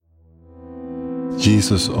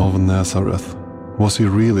Jesus of Nazareth, was he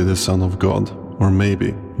really the Son of God, or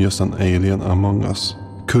maybe just an alien among us?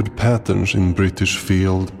 Could patterns in British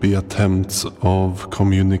field be attempts of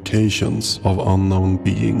communications of unknown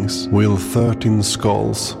beings? Will 13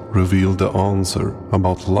 skulls reveal the answer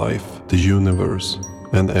about life, the universe,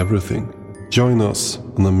 and everything? Join us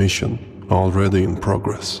on a mission already in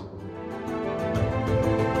progress.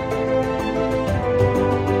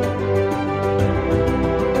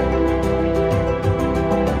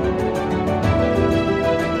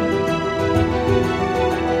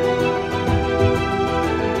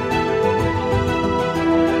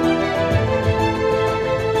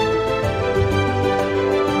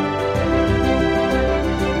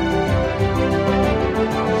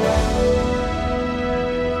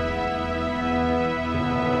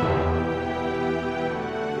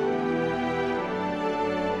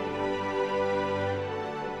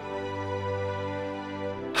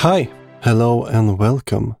 Hi, hello and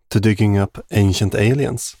welcome to Digging Up Ancient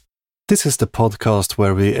Aliens. This is the podcast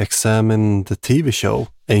where we examine the TV show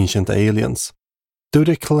Ancient Aliens. Do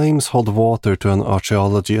the claims hold water to an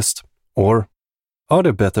archaeologist, or are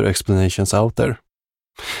there better explanations out there?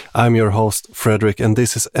 I'm your host Frederick, and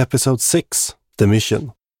this is episode 6, The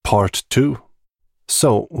Mission, part 2.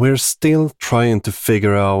 So, we're still trying to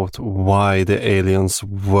figure out why the aliens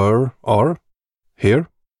are here.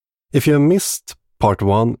 If you missed part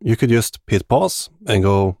 1, you could just hit pause and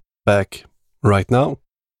go back right now.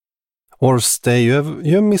 Or stay. You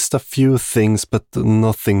have missed a few things, but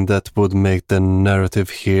nothing that would make the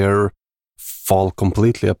narrative here fall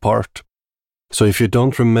completely apart. So if you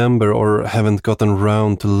don't remember or haven't gotten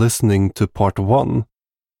around to listening to part 1,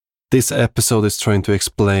 this episode is trying to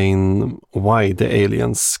explain why the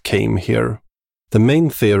aliens came here. The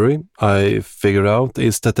main theory I figured out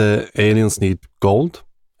is that the aliens need gold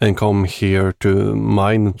and come here to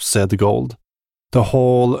mine said gold. The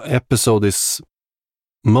whole episode is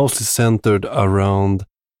mostly centered around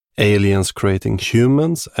aliens creating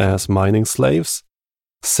humans as mining slaves,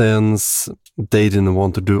 since they didn't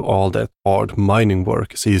want to do all that hard mining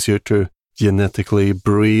work. It's easier to genetically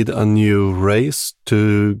breed a new race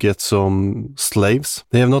to get some slaves.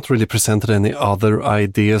 They have not really presented any other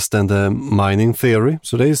ideas than the mining theory,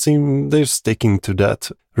 so they're sticking to that.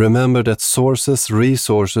 Remember that sources,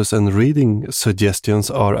 resources, and reading suggestions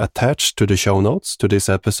are attached to the show notes to this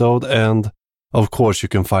episode, and of course you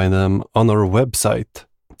can find them on our website,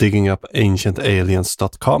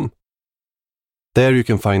 diggingupancientaliens.com. There you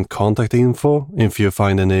can find contact info if you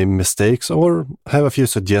find any mistakes or have a few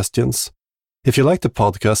suggestions. If you like the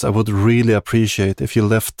podcast, I would really appreciate if you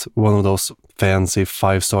left one of those fancy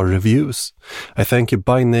 5-star reviews. I thank you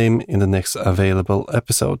by name in the next available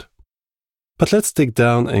episode. But let's dig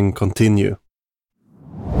down and continue.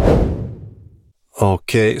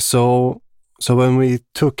 Okay, so when we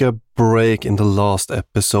took a break in the last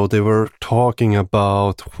episode, they were talking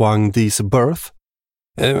about Huang Di's birth,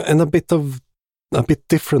 and a bit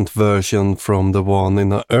different version from the one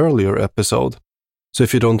in an earlier episode. So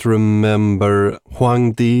if you don't remember,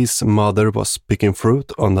 Huang Di's mother was picking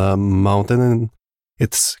fruit on a mountain in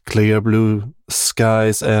its clear blue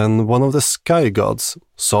skies, and one of the sky gods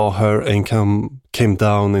saw her and came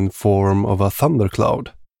down in form of a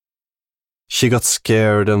thundercloud. She got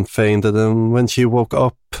scared and fainted, and when she woke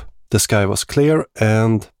up, the sky was clear,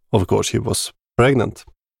 and of course she was pregnant.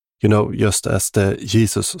 You know, just as the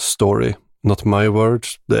Jesus story. Not my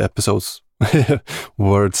words, the episode's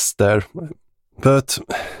words there. But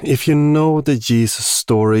if you know the Jesus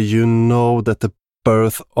story, you know that the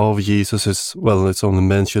birth of Jesus is, well, it's only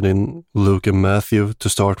mentioned in Luke and Matthew to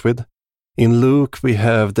start with. In Luke, we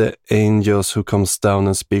have the angels who comes down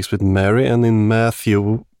and speaks with Mary, and in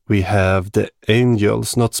Matthew, we have the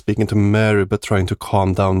angels not speaking to Mary, but trying to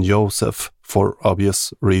calm down Joseph for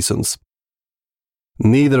obvious reasons.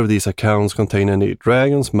 Neither of these accounts contain any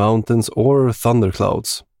dragons, mountains, or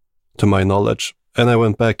thunderclouds, to my knowledge, and I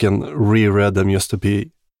went back and reread them just to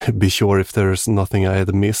be sure if there's nothing I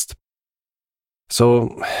had missed.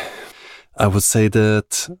 So, I would say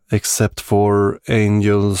that, except for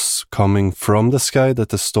angels coming from the sky, that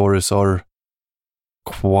the stories are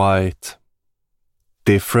quite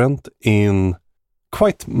different in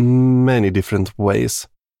quite many different ways.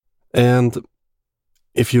 And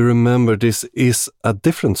if you remember, this is a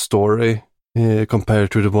different story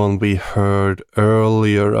compared to the one we heard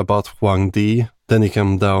earlier about Huang Di. Then he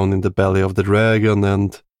came down in the belly of the dragon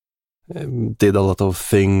and did a lot of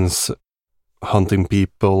things, hunting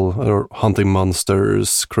people or hunting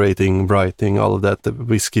monsters, creating, writing, all of that.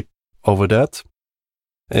 We skip over that.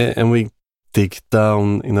 And we dig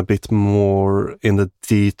down in a bit more in the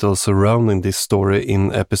details surrounding this story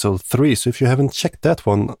in episode 3. So if you haven't checked that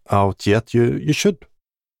one out yet, you should.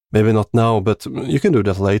 Maybe not now, but you can do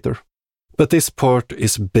that later. But this part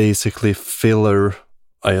is basically filler,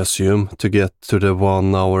 I assume, to get to the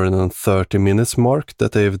 1 hour and 30 minutes mark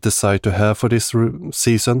that they've decided to have for this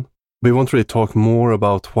season. We won't really talk more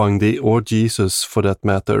about Huang Di or Jesus for that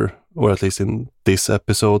matter, or at least in this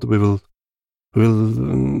episode. We'll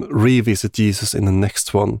revisit Jesus in the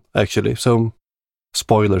next one, actually. So,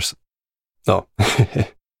 spoilers. No.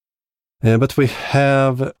 But we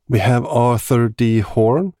have Arthur D.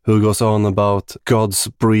 Horn, who goes on about God's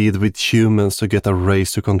breed with humans to get a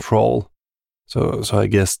race to control. So I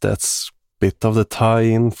guess that's a bit of the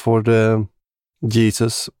tie-in for the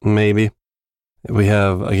Jesus, maybe. We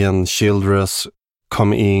have, again, Childress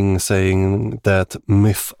coming in saying that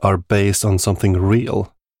myths are based on something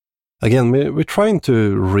real. Again, we're trying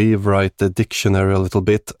to rewrite the dictionary a little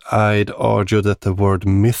bit. I'd argue that the word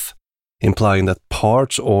myth, implying that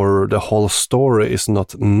parts or the whole story is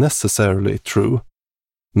not necessarily true.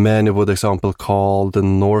 Many would, example, call the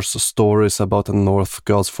Norse stories about the Norse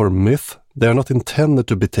gods for myth. They are not intended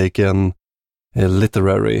to be taken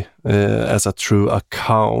literary as a true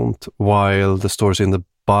account, while the stories in the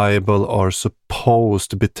Bible are supposed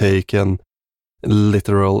to be taken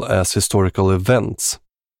literal as historical events,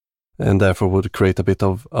 and therefore would create a bit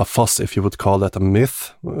of a fuss if you would call that a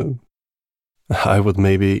myth. I would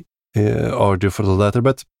maybe argue for the latter,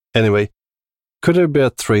 but anyway, could there be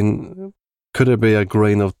a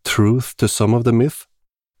grain of truth to some of the myth?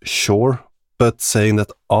 Sure, but saying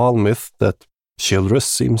that all myths that Childress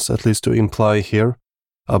seems at least to imply here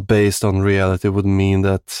are based on reality would mean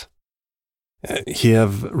that he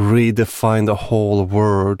have redefined the whole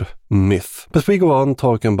word myth. But we go on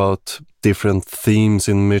talking about different themes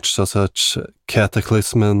in myths, such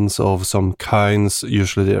cataclysms of some kinds.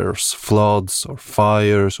 Usually there's floods or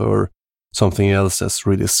fires or something else that's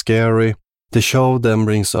really scary. The show then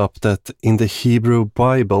brings up that in the Hebrew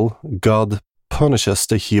Bible, God punishes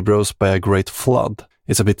the Hebrews by a great flood.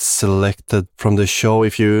 It's a bit selected from the show.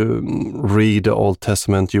 If you read the Old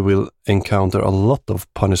Testament, you will encounter a lot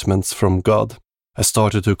of punishments from God. I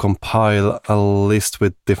started to compile a list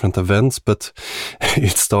with different events, but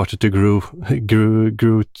it started to grew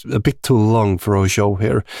a bit too long for our show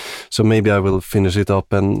here. So maybe I will finish it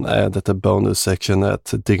up and add at the bonus section at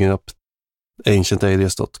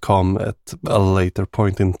diggingupAncientaliens.com at a later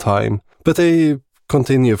point in time. But they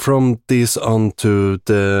continue from this on to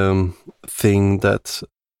the thing that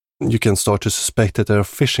you can start to suspect that they're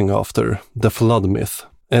fishing after, the flood myth.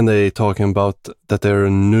 And they talking about that there are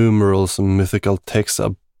numerous mythical texts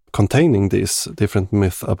containing these different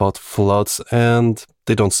myths about floods, and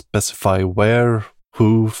they don't specify where,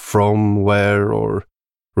 who, from, where, or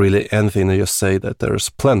really anything. They just say that there's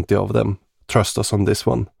plenty of them. Trust us on this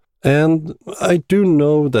one. And I do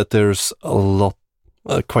know that there's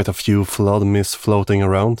quite a few flood myths floating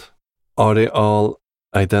around. Are they all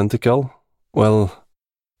identical? Well,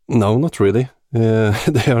 no, not really.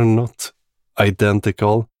 They are not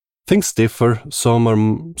identical. Things differ. Some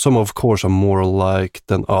of course are more alike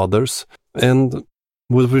than others. And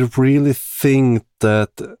would we really think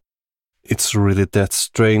that it's really that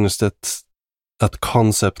strange that a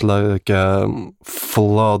concept like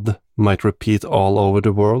flood might repeat all over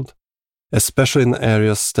the world, especially in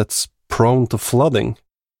areas that's prone to flooding?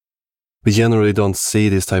 We generally don't see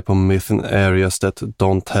this type of myth in areas that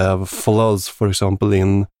don't have floods. For example,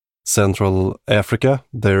 in Central Africa,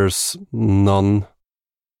 there's none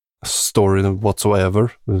story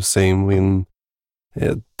whatsoever. Same in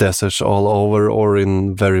deserts all over or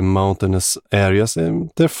in very mountainous areas.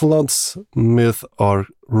 The floods myth are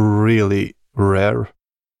really rare.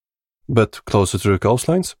 But closer to the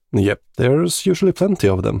coastlines, yep, there's usually plenty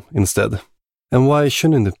of them instead. And why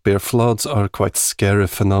shouldn't it be? Floods are quite scary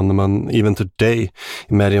phenomenon even today.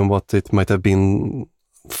 Imagine what it might have been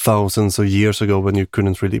thousands of years ago when you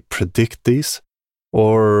couldn't really predict these,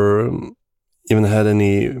 or even had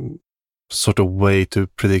any sort of way to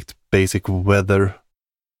predict basic weather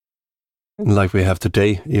like we have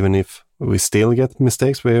today. Even if we still get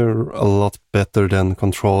mistakes, we're a lot better than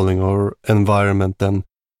controlling our environment than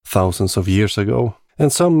thousands of years ago. And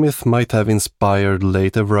some myth might have inspired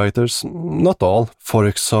later writers, not all. For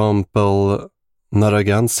example,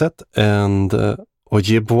 Narragansett and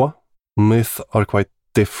Ojibwa myth are quite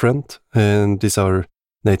different, and these are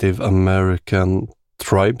Native American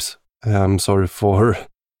tribes. I'm sorry for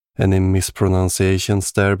any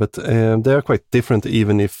mispronunciations there, but they are quite different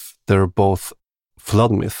even if they're both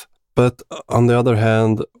flood myth. But on the other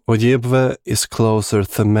hand, Ojibwe is closer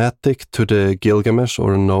thematic to the Gilgamesh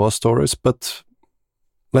or Noah stories, but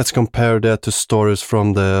let's compare that to stories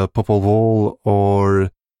from the Popol Vuh or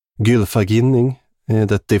Gylfaginning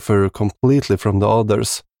that differ completely from the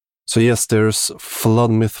others. So yes, there's flood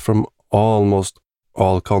myth from almost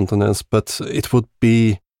all continents, but it would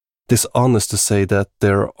be dishonest to say that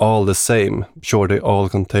they're all the same. Sure, they all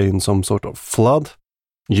contain some sort of flood,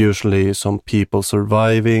 usually some people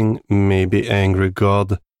surviving, maybe angry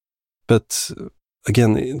god, but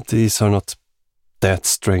again, these are not that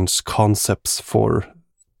strange concepts for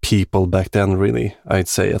people back then, really, I'd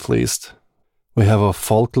say at least. We have a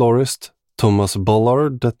folklorist, Thomas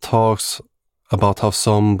Bullard, that talks about how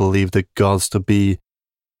some believe the gods to be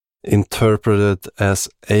interpreted as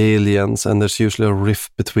aliens, and there's usually a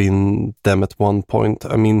rift between them at one point.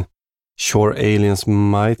 I mean, sure, aliens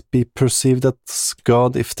might be perceived as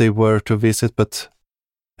God if they were to visit, but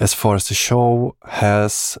as far as the show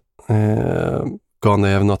has gone,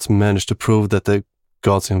 they have not managed to prove that the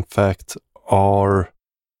gods in fact are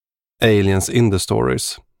aliens in the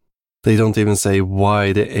stories. They don't even say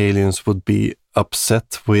why the aliens would be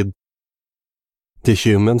upset with the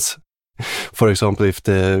humans. For example, if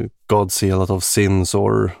the gods see a lot of sins,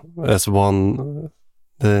 or as one,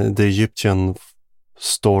 the Egyptian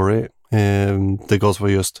story, the gods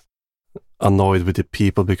were just annoyed with the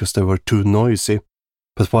people because they were too noisy.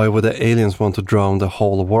 But why would the aliens want to drown the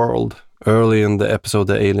whole world? Early in the episode,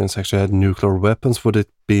 the aliens actually had nuclear weapons. Would it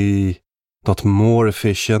be not more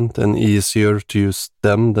efficient and easier to use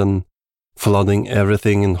them than flooding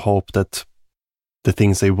everything in hope that the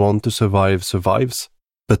things they want to survive survives?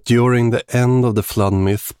 But during the end of the flood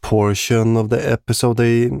myth portion of the episode,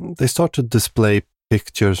 they start to display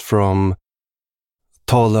pictures from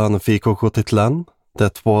Tollan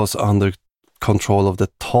that was under control of the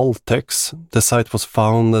Toltecs. The site was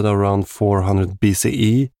founded around 400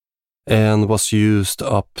 BCE and was used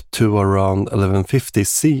up to around 1150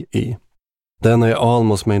 CE. Then I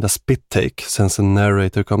almost made a spit take, since the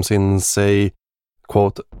narrator comes in and say,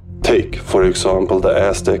 quote, "Take, for example, the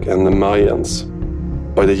Aztec and the Mayans.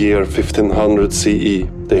 By the year 1500 CE,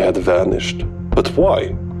 they had vanished. But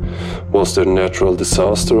why? Was there natural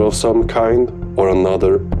disaster of some kind, or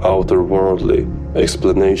another outer-worldly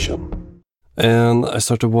explanation?" And I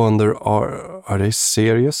start to wonder, are they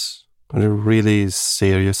serious? Are they really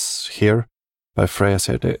serious here? By phrase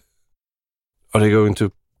here, are they going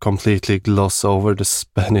to completely gloss over the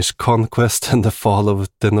Spanish conquest and the fall of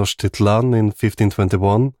Tenochtitlan in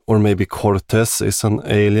 1521? Or maybe Cortés is an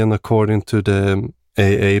alien according to the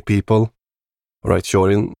AA people? Alright, sure,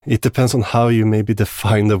 it depends on how you maybe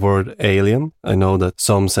define the word alien. I know that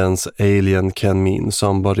some sense alien can mean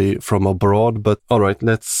somebody from abroad, but alright,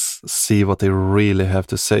 let's see what they really have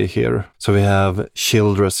to say here. So we have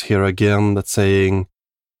Childress here again that's saying,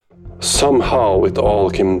 "Somehow it all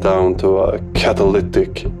came down to a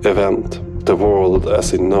catalytic event. The world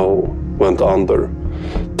as we know went under.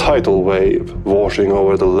 Tidal wave washing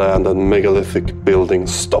over the land and megalithic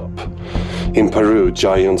buildings stop. In Peru,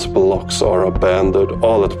 giants' blocks are abandoned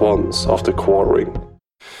all at once after quarrying."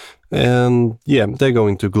 And yeah, they're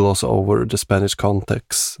going to gloss over the Spanish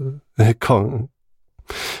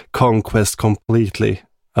conquest completely,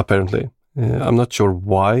 apparently. I'm not sure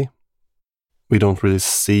why. We don't really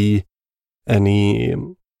see any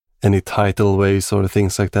tidal waves or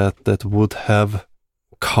things like that would have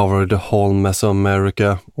covered the whole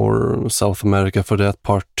Mesoamerica or South America for that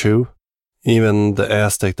part too. Even the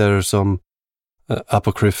Aztec, there are some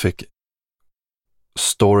apocryphic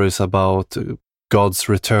stories about gods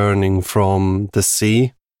returning from the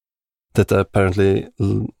sea that apparently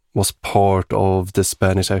was part of the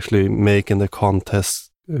Spanish actually making the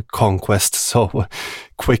conquest so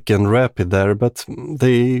quick and rapid there, but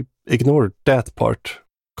they ignored that part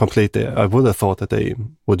completely. I would have thought that they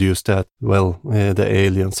would use that. Well, the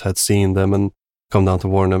aliens had seen them and come down to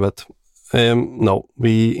warn them, but no,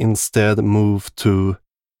 we instead move to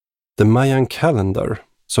the Mayan calendar.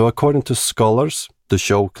 So according to scholars, the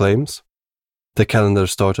show claims, the calendar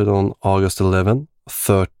started on August 11,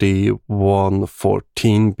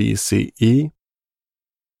 3114 BCE,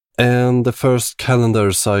 and the first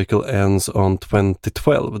calendar cycle ends on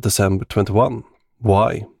 2012, December 21.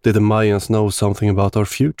 Why? Did the Mayans know something about our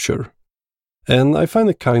future? And I find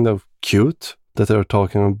it kind of cute that they're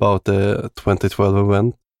talking about the 2012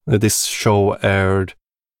 event. This show aired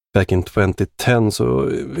back in 2010, so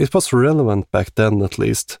it was relevant back then at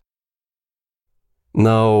least.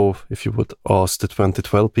 Now, if you would ask the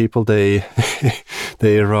 2012 people, they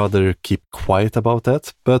rather keep quiet about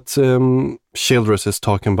that. But Childress is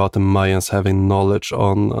talking about the Mayans having knowledge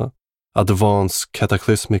on advanced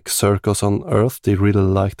cataclysmic circles on Earth. They really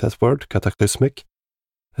like that word, cataclysmic.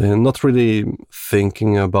 Not really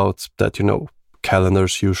thinking about that,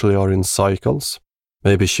 calendars usually are in cycles.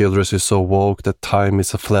 Maybe Childress is so woke that time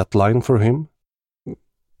is a flat line for him.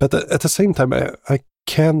 But at the same time, I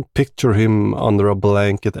can't picture him under a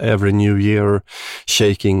blanket every new year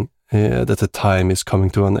shaking that the time is coming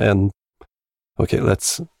to an end. Okay,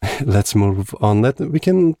 let's move on. We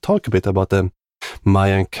can talk a bit about the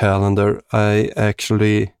Mayan calendar. I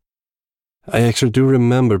actually do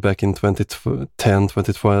remember back in 2010,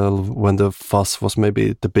 2012, when the fuss was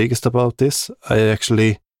maybe the biggest about this. I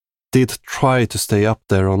actually did try to stay up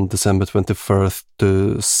there on December 21st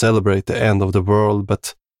to celebrate the end of the world,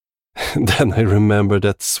 but then I remember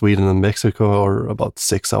that Sweden and Mexico are about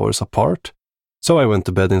 6 hours apart. So I went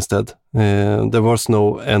to bed instead. There was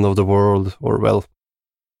no end of the world, or well,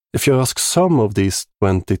 if you ask some of these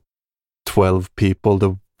 2012 people,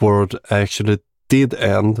 the world actually did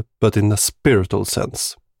end, but in a spiritual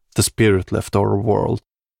sense. The spirit left our world.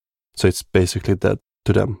 So it's basically dead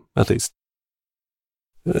to them, at least.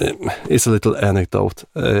 It's a little anecdote,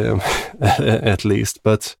 at least,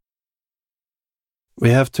 but we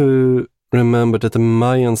have to remember that the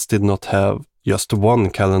Mayans did not have just one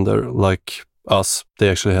calendar like us. They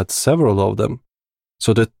actually had several of them.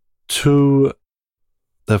 So the two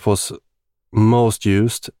that was most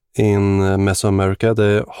used in Mesoamerica,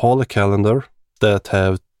 the Hall calendar that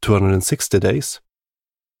have 260 days,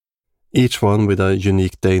 each one with a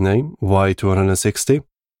unique day name, Y260.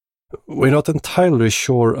 We're not entirely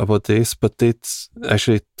sure about this, but it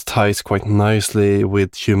actually ties quite nicely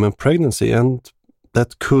with human pregnancy, and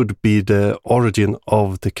that could be the origin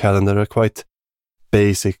of the calendar, a quite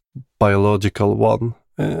basic biological one.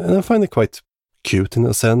 And I find it quite cute in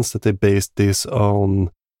a sense that they based this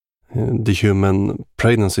on the human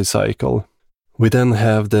pregnancy cycle. We then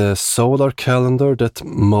have the solar calendar that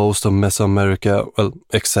most of Mesoamerica, well,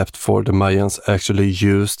 except for the Mayans, actually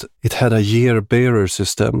used. It had a year-bearer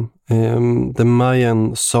system. The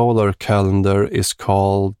Mayan solar calendar is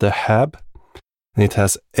called the Hab, and it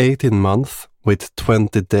has 18 months with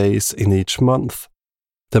 20 days in each month.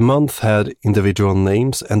 The month had individual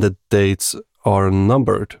names and the dates are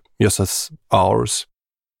numbered, just as ours.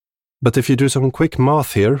 But if you do some quick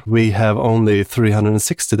math here, we have only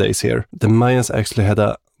 360 days here. The Mayans actually had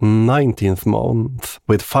a 19th month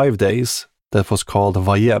with 5 days that was called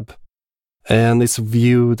Vayeb. And it's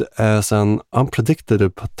viewed as an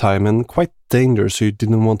unpredictable time and quite dangerous. So you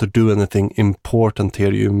didn't want to do anything important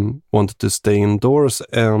here. You wanted to stay indoors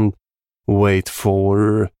and wait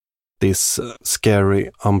for this scary,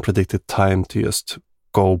 unpredicted time to just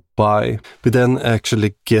go by. We then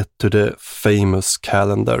actually get to the famous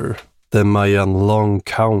calendar, the Mayan long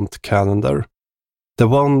count calendar, the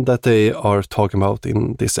one that they are talking about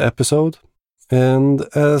in this episode. And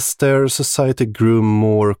as their society grew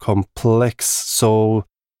more complex, so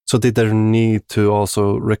did their need to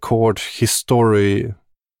also record history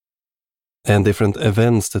and different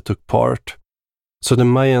events that took part. So the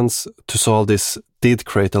Mayans, to solve this, did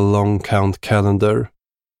create a long count calendar.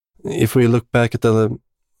 If we look back at the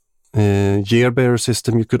year-bearer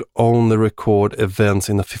system, you could only record events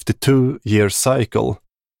in a 52-year cycle.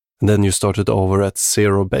 And then you started over at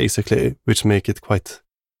 0, basically, which make it quite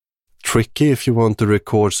tricky if you want to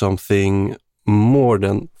record something more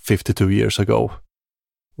than 52 years ago.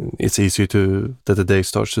 It's easy that the day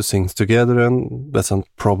starts to sync together, and that's a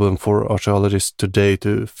problem for archaeologists today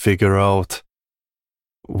to figure out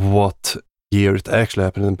what year it actually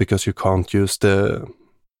happened, because you can't use the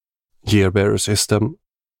year-bearer system.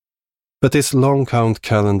 But this long count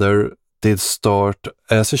calendar did start,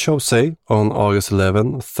 as the show say, on August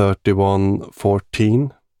 11,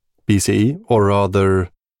 3114 BCE, or rather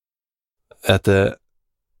at the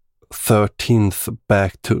 13th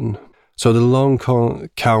Baktun. So the long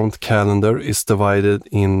count calendar is divided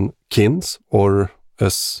in kins, or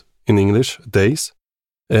as in English, days.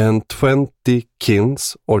 And 20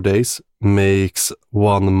 kins, or days, makes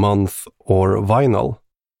 1 month, or vinal.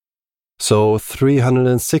 So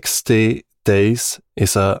 360 days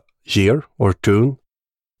is a year, or tune.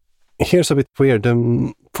 Here's a bit weird.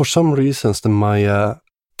 For some reasons, the Maya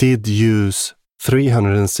did use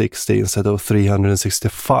 360 instead of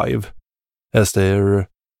 365 as their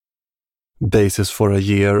basis for a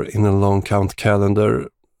year in a long count calendar.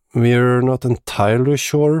 We're not entirely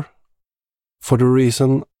sure for the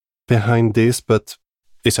reason behind this, but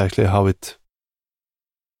it's actually how it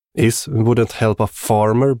is. It wouldn't help a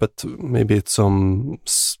farmer, but maybe it's some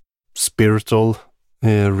spiritual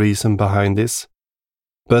reason behind this.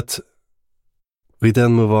 But we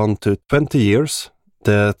then move on to 20 years.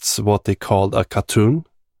 That's what they called a katun.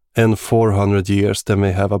 and 400 years then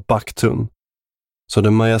we have a Baktun. So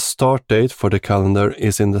the Maya start date for the calendar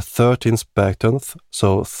is in the 13th Baktunth,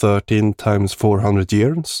 so 13 times 400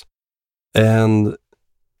 years. And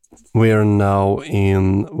we are now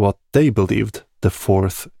in what they believed, the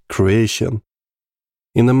fourth creation.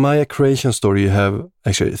 In the Maya creation story, you have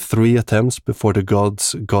actually 3 attempts before the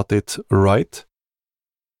gods got it right.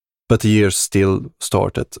 But the years still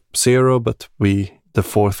start at 0, but the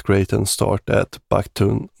fourth creation, start at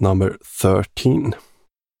Baktun number 13.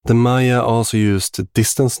 The Maya also used the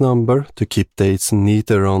distance number to keep dates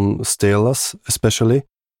neater on stelas especially,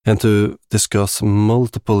 and to discuss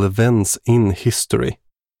multiple events in history.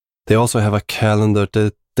 They also have a calendar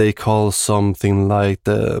that they call something like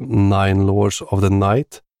the 9 Lords of the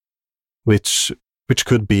Night, which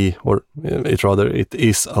could be, or it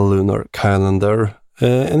is a lunar calendar.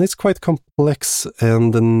 And it's quite complex,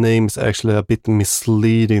 and the name is actually a bit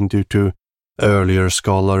misleading due to earlier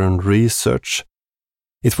scholar and research.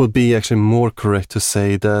 It would be actually more correct to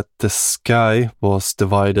say that the sky was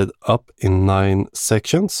divided up in 9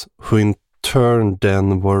 sections, who in turn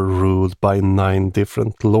then were ruled by 9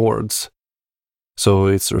 different lords. So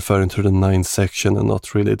it's referring to the 9 section and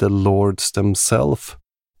not really the lords themselves,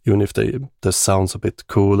 even if that sounds a bit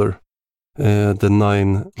cooler. The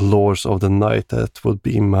 9 Lords of the Night, that would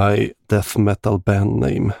be my death metal band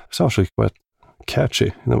name. It's actually quite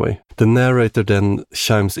catchy in a way. The narrator then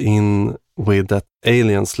chimes in with that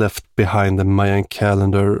aliens left behind the Mayan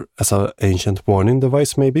calendar as an ancient warning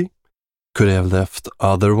device maybe. Could they have left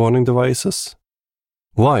other warning devices?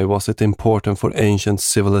 Why was it important for ancient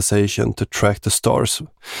civilization to track the stars?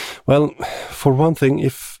 Well, for one thing,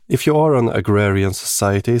 if you are an agrarian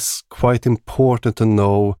society, it's quite important to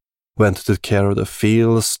know when to take care of the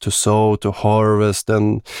fields, to sow, to harvest,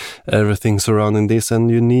 and everything surrounding this, and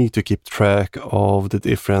you need to keep track of the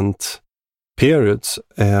different periods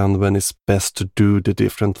and when it's best to do the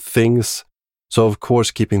different things. So of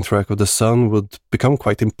course keeping track of the sun would become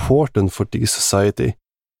quite important for this society.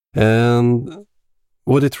 And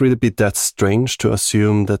would it really be that strange to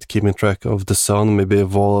assume that keeping track of the sun maybe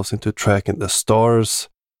evolves into tracking the stars?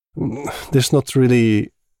 There's not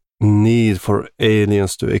really need for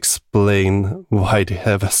aliens to explain why they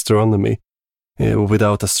have astronomy.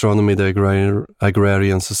 Without astronomy, the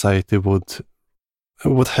agrarian society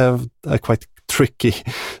would have a quite tricky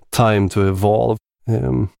time to evolve.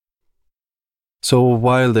 So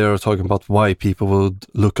while they are talking about why people would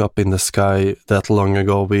look up in the sky that long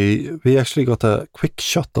ago, we actually got a quick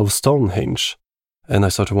shot of Stonehenge. And I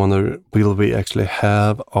started to wonder, will we actually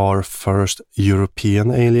have our first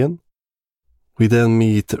European alien? We then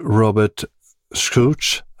meet Robert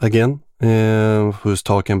Schooch again, who's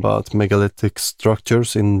talking about megalithic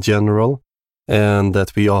structures in general, and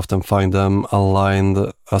that we often find them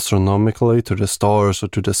aligned astronomically to the stars or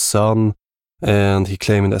to the sun. And he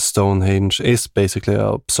claiming that Stonehenge is basically an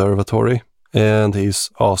observatory, and he's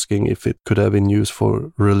asking if it could have been used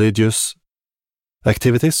for religious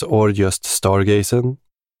activities or just stargazing.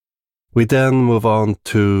 We then move on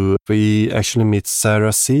to, we actually meet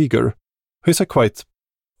Sarah Seeger, who is a quite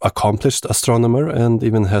accomplished astronomer and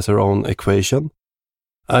even has her own equation.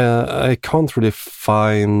 I can't really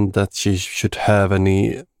find that she should have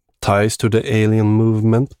any ties to the alien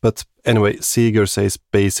movement, but anyway, Seeger says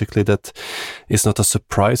basically that it's not a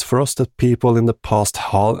surprise for us that people in the past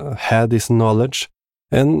had this knowledge,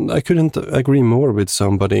 and I couldn't agree more with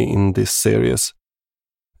somebody in this series.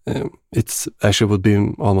 It actually would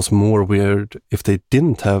be almost more weird if they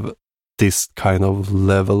didn't have this kind of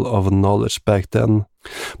level of knowledge back then.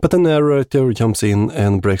 But the narrator jumps in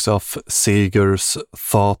and breaks off Seeger's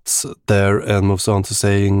thoughts there and moves on to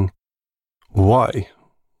saying, why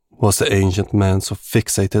was the ancient man so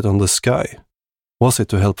fixated on the sky? Was it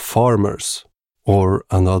to help farmers, or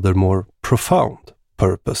another more profound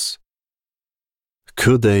purpose?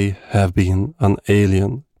 Could they have been an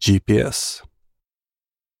alien GPS?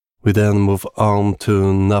 We then move on to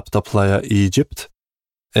Nabta Playa, Egypt,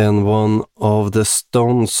 and one of the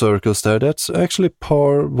stone circles there, that's actually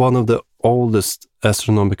one of the oldest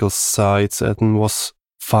astronomical sites and was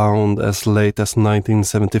found as late as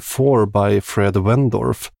 1974 by Fred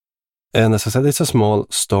Wendorf. And as I said, it's a small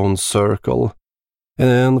stone circle.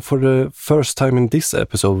 And for the first time in this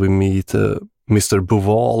episode, we meet Mr.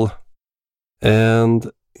 Boval. And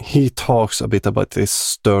he talks a bit about this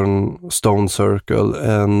stone circle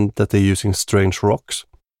and that they're using strange rocks.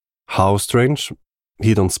 How strange?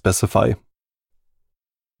 He don't specify.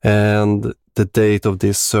 And the date of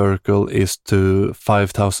this circle is to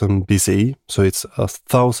 5000 BCE, so it's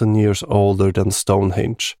 1,000 years older than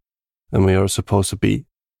Stonehenge. And we are supposed to be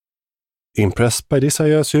impressed by this, I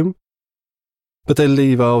assume. But they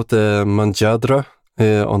leave out the Manjadra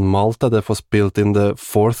on Malta that was built in the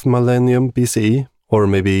 4th millennium BCE, or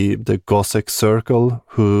maybe the Goseck Circle,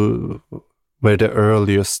 where the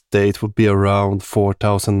earliest date would be around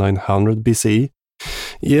 4900 BCE.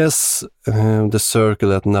 Yes, the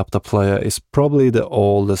circle at Nabta Playa is probably the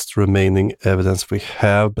oldest remaining evidence we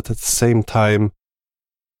have, but at the same time,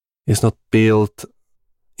 it's not built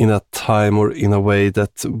in a time or in a way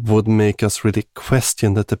that would make us really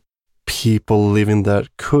question that the people living there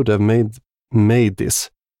could have made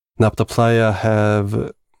this. Nabta Playa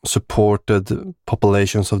have supported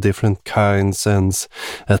populations of different kinds since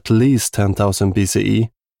at least 10,000 BCE,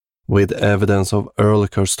 with evidence of early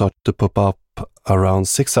cultures start to pop up around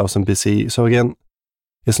 6,000 BCE. So again,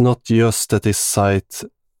 it's not just that this site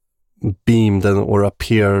beamed or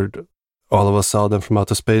appeared all of a sudden from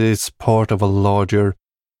outer space. It's part of a larger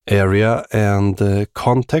area and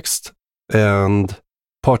context, and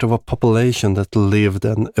part of a population that lived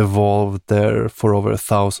and evolved there for over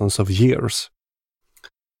thousands of years.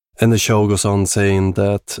 And the show goes on saying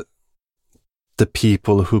that the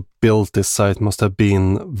people who built this site must have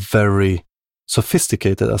been very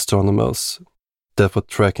sophisticated astronomers that were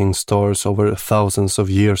tracking stars over thousands of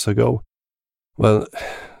years ago. Well,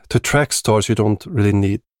 to track stars, you don't really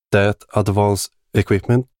need that advanced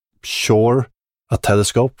equipment. Sure, a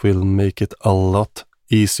telescope will make it a lot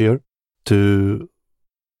easier to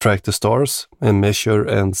track the stars and measure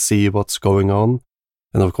and see what's going on.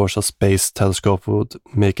 And of course, a space telescope would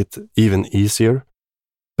make it even easier.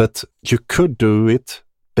 But you could do it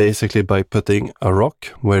basically by putting a rock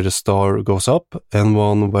where the star goes up and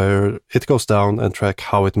one where it goes down and track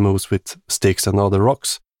how it moves with sticks and other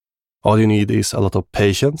rocks. All you need is a lot of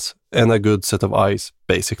patience and a good set of eyes,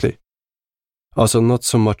 basically. Also, not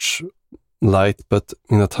so much light, but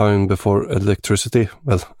in a time before electricity,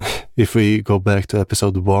 well, if we go back to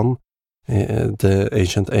episode 1, the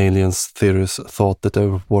ancient aliens theorists thought that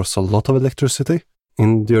there was a lot of electricity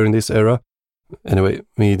during this era. Anyway,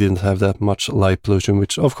 we didn't have that much light pollution,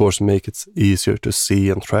 which of course makes it easier to see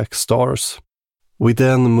and track stars. We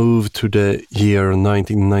then move to the year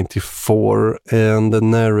 1994, and the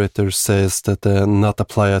narrator says that the Nabta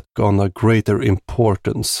Playa took on a greater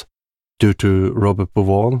importance due to Robert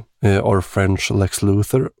Bauval, or French Lex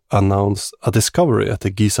Luthor, announced a discovery at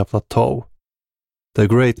the Giza Plateau. The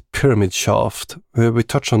Great Pyramid Shaft. We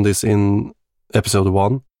touched on this in episode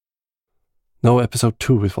 1. No, episode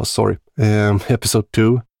 2 it was, sorry. Episode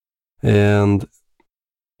 2. And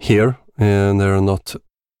here, there are not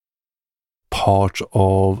part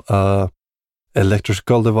of a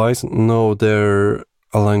electrical device. No, they're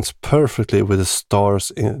aligns perfectly with the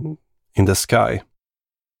stars in the sky.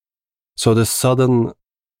 So the southern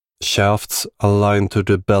shafts align to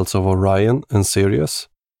the belts of Orion and Sirius,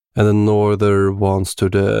 and the northern ones to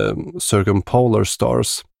the circumpolar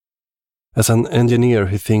stars. As an engineer,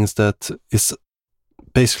 he thinks that it's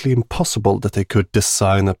basically impossible that they could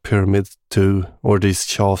design a pyramid or these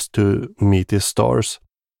shafts to meet these stars.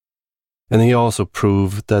 And he also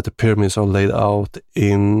proved that the pyramids are laid out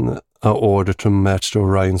in an order to match the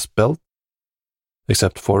Orion's belt,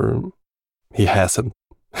 except for he hasn't.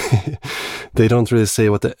 They don't really say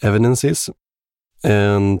what the evidence is,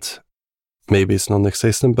 and maybe it's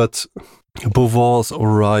non-existent, but Bauval's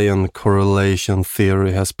Orion correlation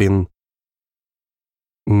theory has been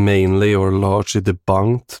mainly or largely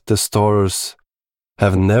debunked. The stars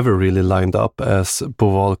have never really lined up as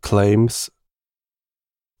Bauval claims.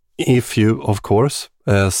 If you, of course,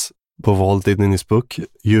 as Bauval did in his book,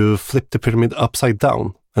 you flip the pyramid upside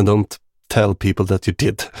down and don't tell people that you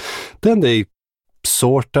did, then they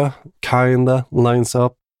sorta, kinda lines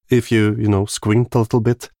up if you squint a little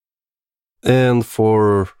bit. And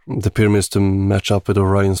for the pyramids to match up with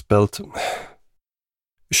Orion's belt,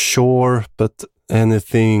 sure, but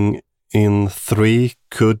anything in 3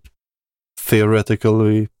 could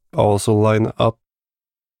theoretically also line up.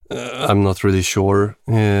 I'm not really sure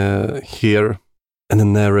here. And the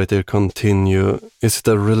narrator continue, is it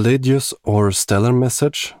a religious or stellar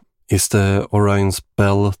message? Is the Orion's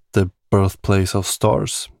belt the birthplace of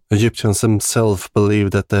stars? Egyptians themselves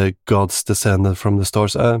believe that the gods descended from the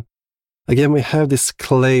stars. Again, we have this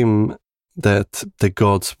claim that the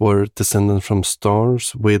gods were descended from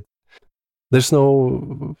stars. There's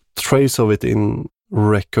no trace of it in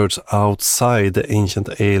records outside the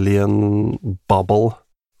ancient alien bubble,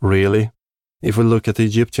 really. If we look at the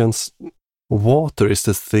Egyptians, water is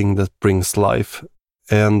the thing that brings life,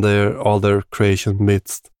 and all their creation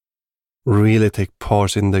myths really take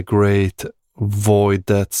part in the great void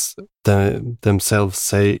that themselves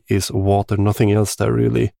say is water, nothing else there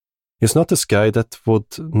really. It's not the sky. That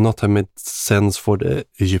would not have made sense for the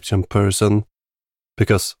Egyptian person.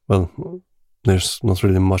 because, well, there's not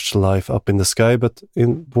really much life up in the sky, but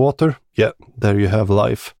in water, yeah, there you have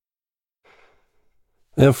life.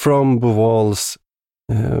 And from Boval's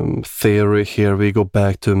theory here, we go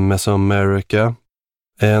back to Mesoamerica,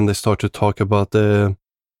 and they start to talk about the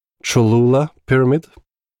Cholula pyramid.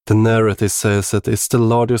 The narrative says that it's the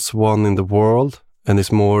largest one in the world, and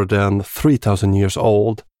it's more than 3,000 years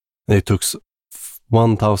old, and it took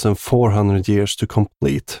 1,400 years to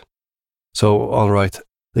complete. So, alright,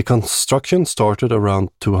 the construction started around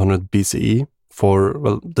 200 BCE for,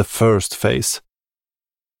 well, the first phase.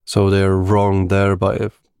 So they're wrong there by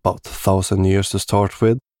about 1,000 years to start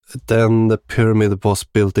with. Then the pyramid was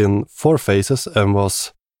built in 4 phases and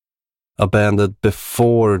was abandoned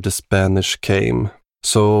before the Spanish came.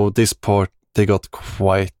 So this part they got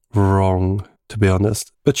quite wrong, to be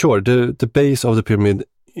honest. But sure, the base of the pyramid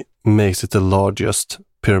makes it the largest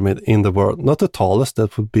pyramid in the world. Not the tallest,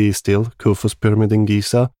 that would be still Khufu's pyramid in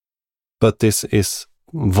Giza, but this is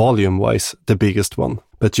volume-wise the biggest one.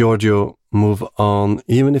 But Giorgio move on,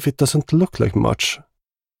 even if it doesn't look like much.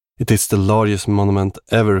 It is the largest monument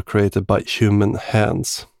ever created by human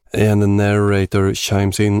hands. And the narrator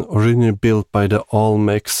chimes in, originally built by the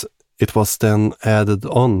Olmecs, it was then added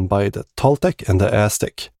on by the Toltec and the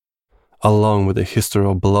Aztec, along with the history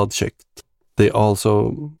of bloodshed. They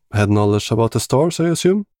also had knowledge about the stars, I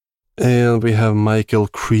assume. And we have Michael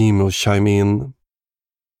Cremo chime in.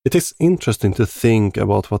 It is interesting to think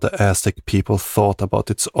about what the Aztec people thought about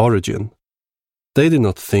its origin. They did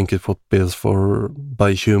not think it was built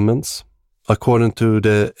by humans. According to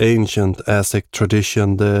the ancient Aztec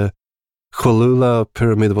tradition, the Cholula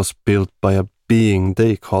pyramid was built by a being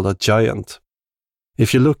they called a giant.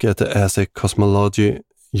 If you look at the Aztec cosmology,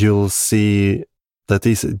 you'll see that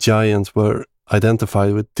these giants were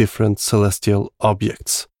identified with different celestial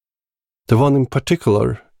objects. The one in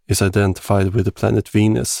particular is identified with the planet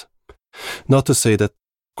Venus. Not to say that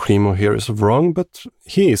Cremo here is wrong, but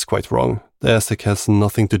he is quite wrong. The Aztec has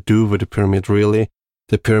nothing to do with the pyramid, really.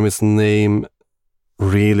 The pyramid's name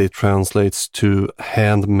really translates to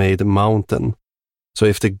handmade mountain. So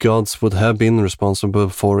if the gods would have been responsible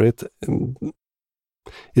for it,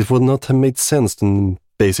 it would not have made sense to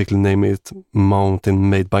basically name it mountain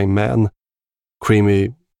made by man.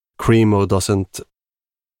 Cremo doesn't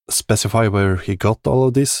specify where he got all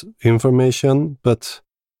of this information, but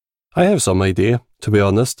I have some idea, to be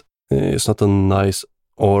honest. It's not a nice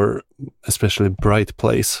or especially bright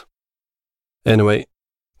place. Anyway,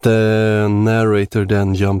 the narrator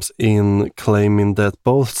then jumps in, claiming that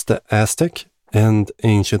both the Aztec and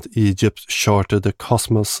ancient Egypt charted the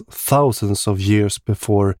cosmos thousands of years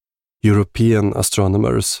before European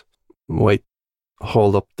astronomers. Wait,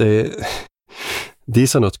 hold up.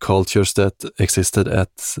 These are not cultures that existed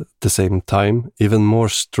at the same time. Even more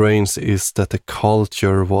strange is that the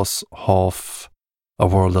culture was half a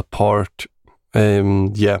world apart.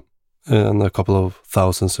 And a couple of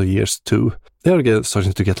thousands of years too. They are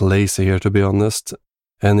starting to get lazy here, to be honest.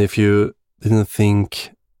 And if you didn't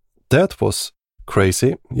think that was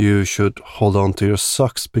crazy, you should hold on to your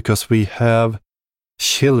socks, because we have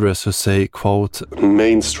Childress who say, quote,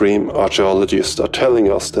 mainstream archaeologists are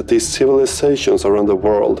telling us that these civilizations around the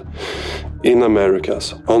world, in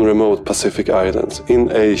Americas, on remote Pacific islands,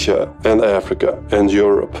 in Asia and Africa and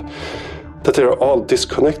Europe, that they are all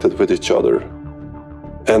disconnected with each other,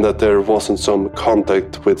 and that there wasn't some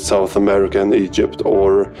contact with South America and Egypt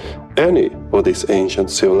or any of this ancient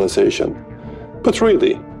civilization. But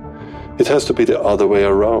really, it has to be the other way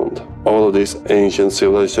around. All of these ancient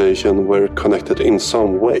civilizations were connected in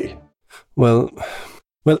some way. Well,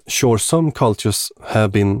 sure, some cultures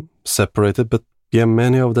have been separated, but yeah,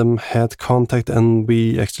 many of them had contact, and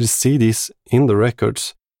we actually see this in the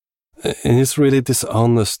records. And it's really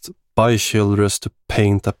dishonest by Childress to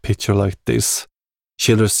paint a picture like this.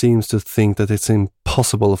 Childress seems to think that it's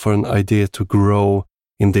impossible for an idea to grow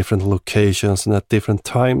in different locations and at different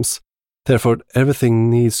times. Therefore, everything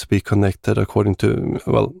needs to be connected according to,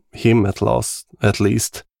 well, him at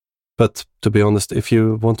least. But to be honest, if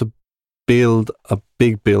you want to build a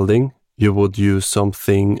big building, you would use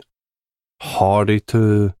something hard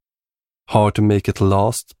to make it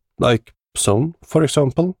last, like stone, for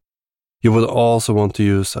example. You would also want to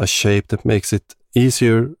use a shape that makes it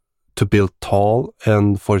easier to build tall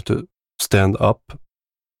and for it to stand up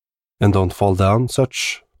and don't fall down,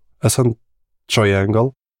 such as a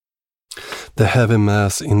triangle. The heavy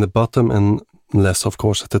mass in the bottom and less, of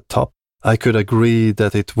course, at the top. I could agree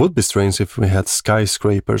that it would be strange if we had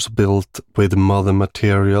skyscrapers built with modern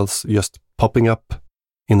materials just popping up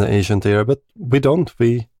in the ancient era, but we don't.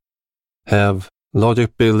 We have larger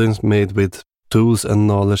buildings made with tools and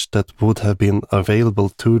knowledge that would have been available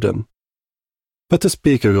to them. But the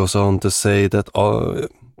speaker goes on to say that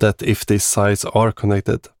if these sites are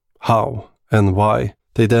connected, how and why?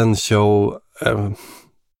 They then show the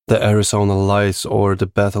Arizona Lights or the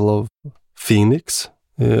Battle of Phoenix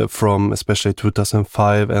from especially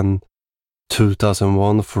 2005 and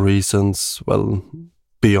 2001 for reasons, well,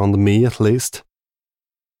 beyond me at least.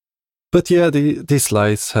 But yeah, these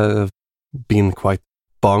lights have been quite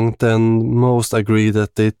bunked, and most agree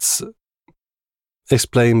that it's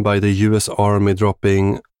explained by the US Army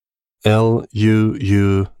dropping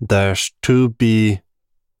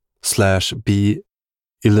LUU-2B/B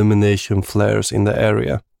illumination flares in the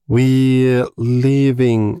area. We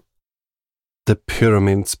leaving the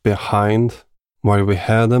pyramids behind where we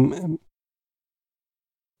had them.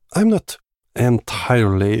 I'm not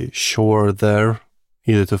entirely sure there,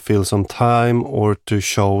 either to fill some time or to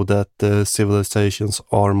show that the civilizations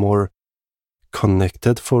are more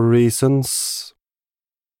connected for reasons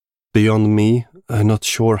beyond me. I'm not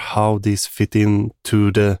sure how these fit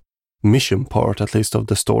into the mission part, at least, of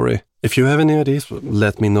the story. If you have any ideas,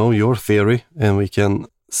 let me know your theory and we can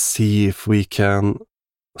see if we can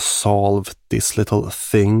solve this little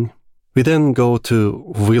thing. We then go to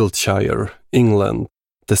Wiltshire, England,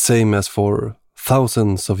 the same as for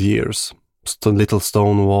thousands of years. Little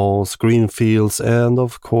stone walls, green fields, and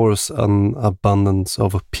of course an abundance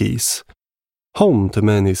of peace. Home to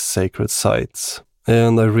many sacred sites.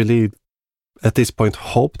 And I really, at this point,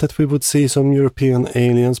 hope that we would see some European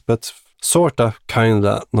aliens, but sorta,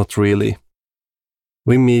 kinda, not really.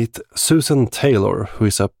 We meet Susan Taylor, who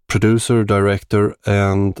is a producer, director,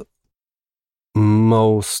 and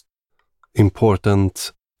most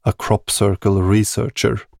important, a crop circle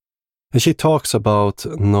researcher. And she talks about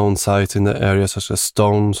known sites in the area such as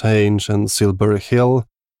Stonehenge and Silbury Hill.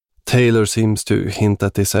 Taylor seems to hint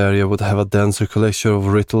that this area would have a denser collection of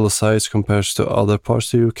ritual sites compared to other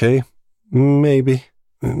parts of the UK. Maybe,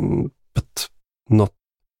 but not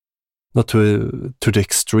to the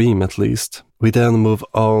extreme at least. We then move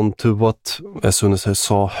on to what, as soon as I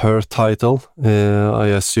saw her title, I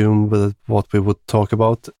assumed what we would talk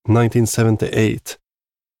about. 1978.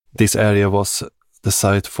 This area was the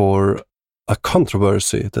site for a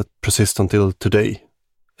controversy that persists until today.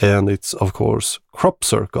 And it's, of course, crop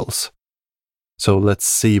circles. So let's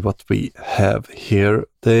see what we have here.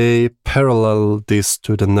 They parallel this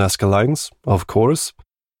to the Nazca lines, of course,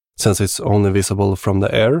 since it's only visible from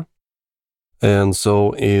the air. And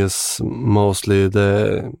so is mostly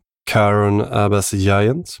the Karen Abbas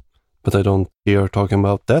giant, but I don't hear talking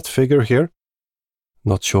about that figure here.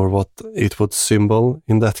 Not sure what it would symbol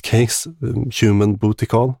in that case, human booty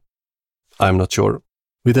call. I'm not sure.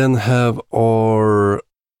 We then have our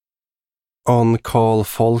on-call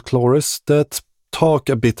folklorists that talk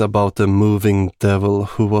a bit about the moving devil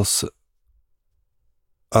who was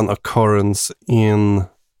an occurrence in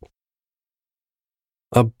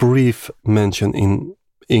a brief mention in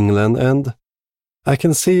England, and I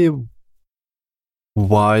can see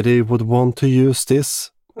why they would want to use this.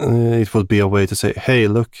 It would be a way to say, hey,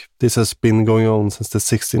 look, this has been going on since the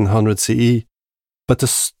 1600 CE, but the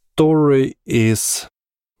story is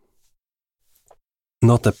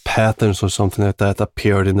not the patterns or something like that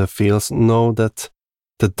appeared in the fields. No, that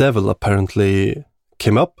the devil apparently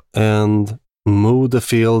came up and moved the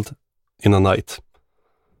field in a night.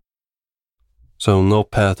 So no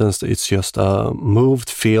patterns, it's just a moved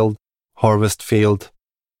field, harvest field,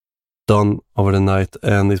 done over the night,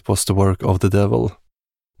 and it was the work of the devil.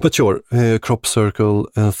 But sure, crop circle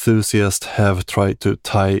enthusiasts have tried to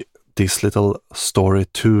tie this little story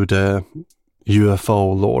to the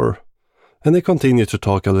UFO lore. And they continue to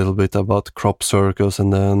talk a little bit about crop circles,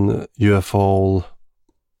 and then UFO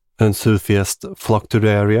enthusiasts flock to the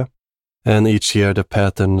area. And each year the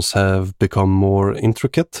patterns have become more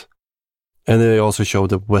intricate. And they also show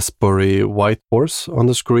the Westbury White Horse on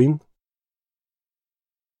the screen.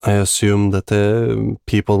 I assume that the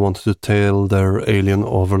people wanted to tell their alien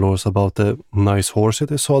overlords about the nice horse that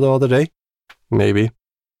they saw the other day. Maybe.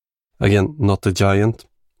 Again, not the giant.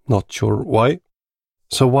 Not sure why.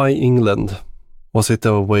 So why England? Was it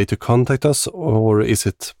a way to contact us, or is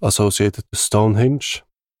it associated to Stonehenge?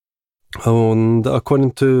 And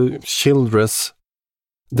according to Childress,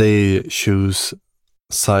 they choose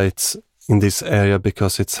sites in this area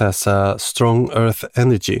because it has a strong earth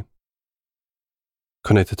energy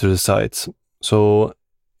connected to the sites. So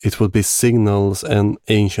it would be signals and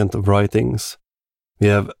ancient writings. We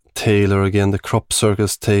have Taylor again. The crop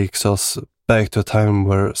circus takes us back to a time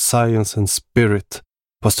where science and spirit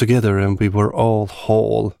was together and we were all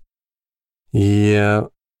whole. Yeah,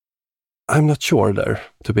 I'm not sure there,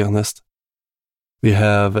 to be honest. We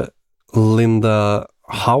have Linda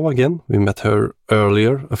Howe again. We met her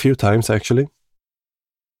earlier, a few times actually.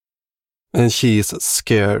 And she is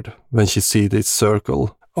scared when she sees this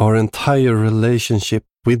circle. Our entire relationship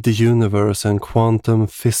with the universe and quantum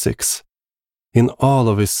physics, in all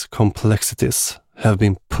of its complexities, have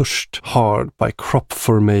been pushed hard by crop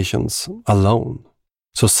formations alone.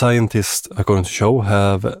 So scientists, according to Cho,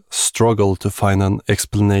 have struggled to find an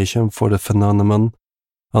explanation for the phenomenon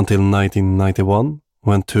until 1991,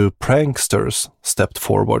 when two pranksters stepped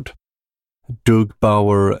forward, Doug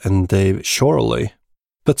Bauer and Dave Shorley.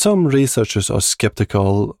 But some researchers are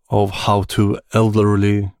skeptical of how two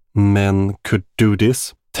elderly men could do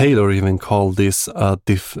this. Taylor even called this a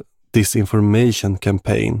disinformation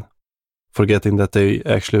campaign, forgetting that they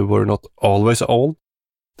actually were not always old.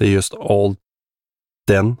 They just old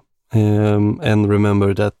then. And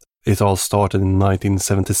remember that it all started in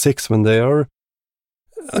 1976, when they are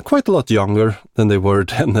quite a lot younger than they were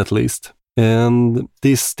then, at least. And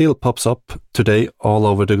this still pops up today all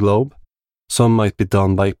over the globe. Some might be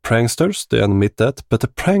done by pranksters, they admit that, but the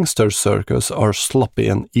prankster circus are sloppy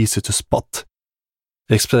and easy to spot.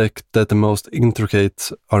 Expect that the most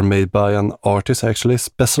intricate are made by an artist actually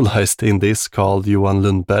specialized in this called Johan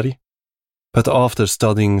Lundberg. But after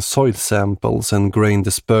studying soil samples and grain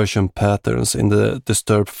dispersion patterns in the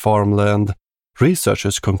disturbed farmland,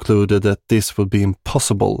 researchers concluded that this would be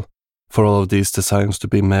impossible for all of these designs to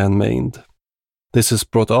be man-made. This is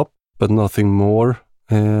brought up, but nothing more.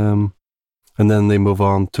 And then they move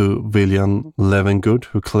on to William Levengood,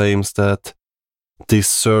 who claims that these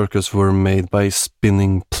circuits were made by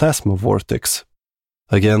spinning plasma vortex.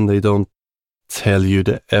 Again, they don't tell you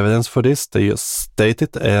the evidence for this, they just state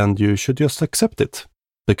it, and you should just accept it,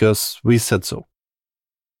 because we said so,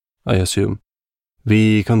 I assume.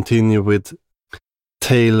 We continue with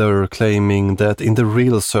Taylor claiming that in the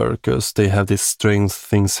real circus they have these strange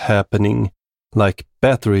things happening, like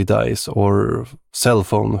battery dies or cell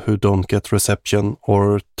phone who don't get reception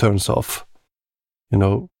or turns off. You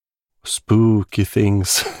know, spooky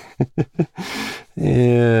things.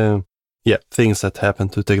 Yeah, things that happen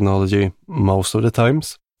to technology most of the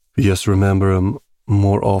times. We just remember them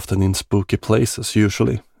more often in spooky places,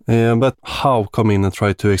 usually. But how come in and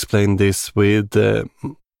try to explain this with,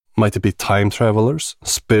 might it be time travelers,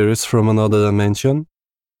 spirits from another dimension,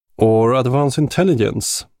 or advanced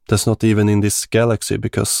intelligence that's not even in this galaxy,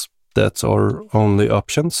 because that's our only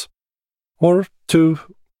options? Or two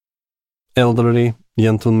elderly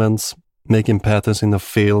gentlemen making patterns in a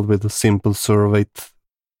field with simple survey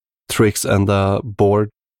tricks and a board.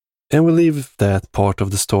 And we leave that part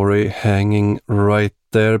of the story hanging right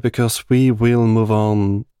there, because we will move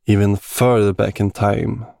on even further back in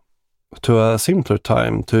time, to a simpler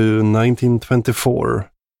time, to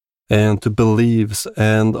 1924, and to beliefs.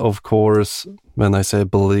 And of course, when I say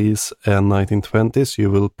beliefs and 1920s, you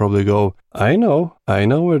will probably go, I know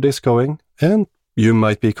where this is going, and you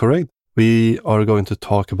might be correct. We are going to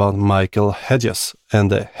talk about Michael Hedges and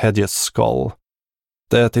the Hedges skull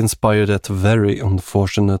that inspired that very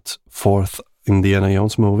unfortunate fourth Indiana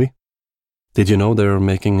Jones movie. Did you know they're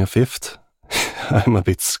making a fifth? I'm a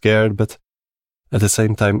bit scared, but at the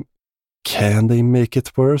same time, can they make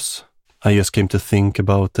it worse? I just came to think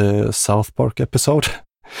about the South Park episode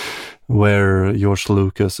where George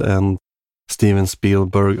Lucas and Steven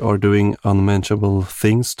Spielberg are doing unmentionable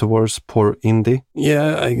things towards poor Indy.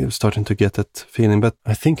 Yeah, I'm starting to get that feeling, but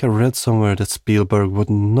I think I read somewhere that Spielberg would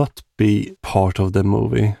not be part of the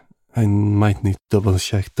movie. I might need to double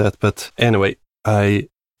check that, but anyway, I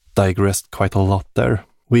digressed quite a lot there.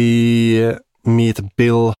 We meet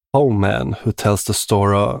Bill Holman, who tells the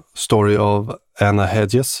story of Anna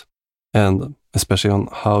Hedges, and especially on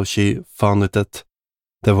how she found it that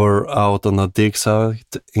they were out on a dig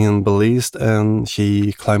site in Belize, and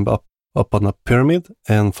she climbed up on a pyramid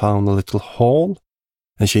and found a little hole,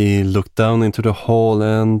 and she looked down into the hole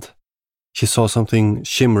and she saw something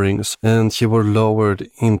shimmering, and she were lowered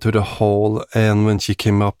into the hole, and when she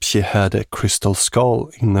came up she had a crystal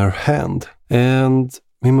skull in her hand. And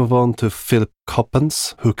we move on to Philip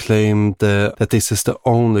Coppens, who claimed that this is the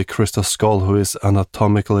only crystal skull who is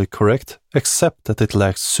anatomically correct, except that it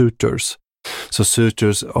lacks sutures. So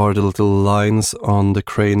sutures are the little lines on the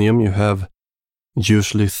cranium. You have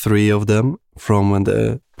usually 3 of them from when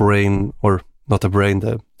the brain, or not the brain,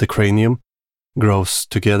 the cranium grows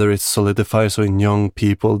together, it solidifies. So in young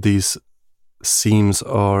people, these sutures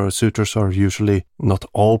are usually not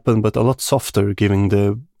open, but a lot softer, giving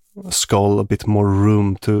the skull a bit more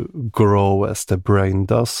room to grow as the brain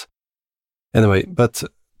does. Anyway, but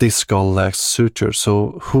this skull lacks suture,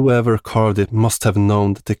 so whoever carved it must have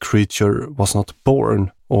known that the creature was not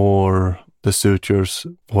born, or the sutures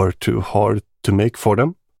were too hard to make for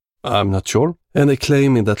them. I'm not sure. And they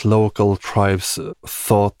claim that local tribes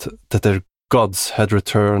thought that their gods had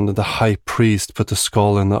returned. The high priest put a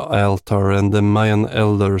skull in the altar, and the Mayan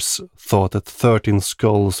elders thought that 13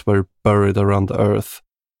 skulls were buried around the earth,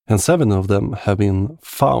 and 7 of them have been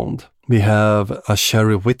found. We have a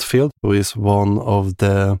Sherry Whitfield, who is one of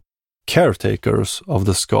the caretakers of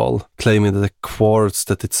the skull, claiming that the quartz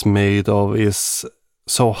that it's made of is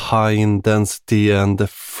so high in density and the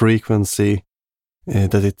frequency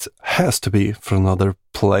that it has to be from another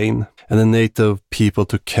plane. And the native people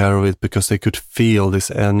took care of it because they could feel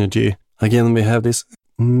this energy. Again, we have this,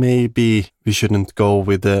 maybe we shouldn't go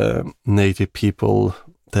with the native people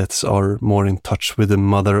that are more in touch with the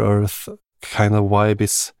Mother Earth kind of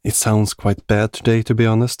vibe. It sounds quite bad today, to be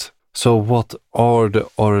honest. So what are the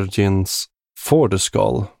origins for the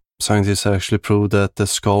skull? Scientists actually proved that the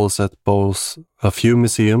skulls at both a few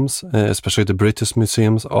museums, especially the British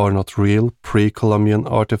museums, are not real pre-Columbian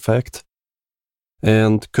artifacts.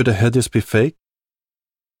 And could the heads be fake?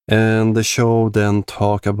 And the show then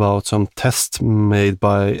talk about some tests made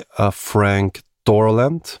by Frank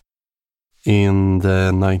Dorland in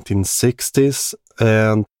the 1960s,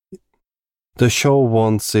 and the show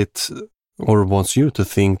wants you to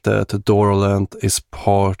think that Dorland is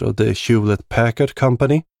part of the Hewlett-Packard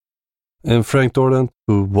Company. And Frank Dorland,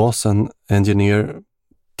 who was an engineer,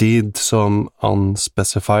 did some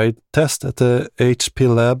unspecified test at the HP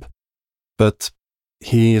lab, but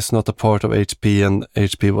he is not a part of HP, and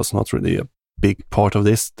HP was not really a big part of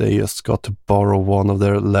this. They just got to borrow one of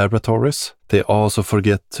their laboratories. They also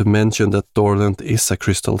forget to mention that Dorland is a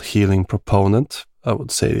crystal healing proponent. I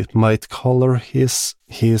would say it might color his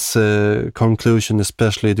conclusion,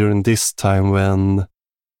 especially during this time when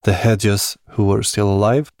the Hedges, who were still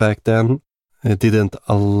alive back then, didn't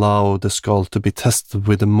allow the skull to be tested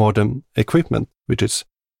with the modern equipment, which is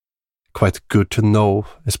quite good to know,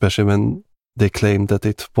 especially when they claim that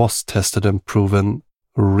it was tested and proven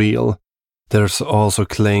real. There's also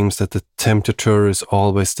claims that the temperature is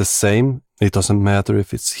always the same. It doesn't matter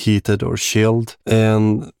if it's heated or chilled.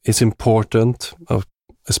 And it's important,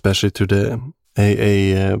 especially to the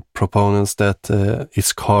AA proponents, that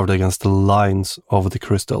it's carved against the lines of the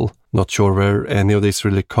crystal. Not sure where any of this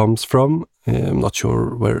really comes from. I'm not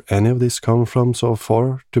sure where any of this comes from so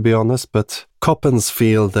far, to be honest, but Coppens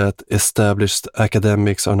feel that established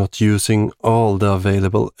academics are not using all the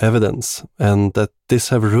available evidence, and that this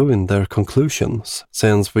have ruined their conclusions.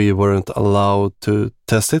 Since we weren't allowed to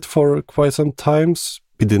test it for quite some times,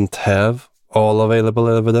 we didn't have all available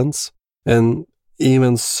evidence, and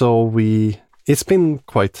even so it's been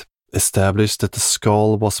quite established that the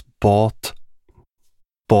skull was bought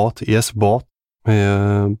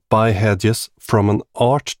by Hedges from an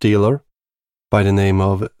art dealer by the name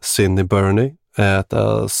of Sidney Burney at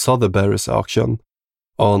a Sotheby's auction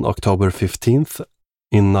on October 15th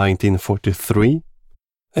in 1943.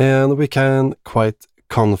 And we can quite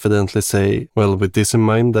confidently say, well, with this in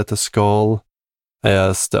mind, that the skull,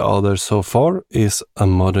 as the others so far, is a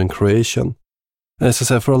modern creation. As I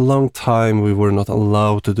said, for a long time we were not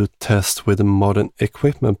allowed to do tests with modern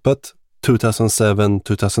equipment, but 2007,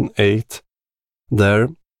 2008, there,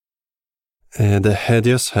 the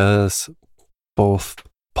Hedges has both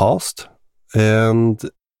passed, and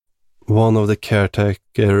one of the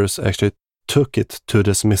caretakers actually took it to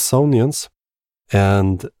the Smithsonian's,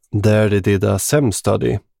 and there they did a SEM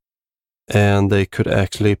study, and they could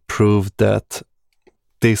actually prove that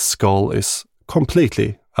this skull is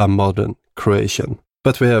completely a modern creation.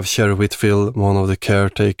 But we have Sherry Whitfield, one of the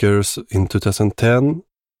caretakers, in 2010,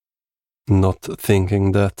 not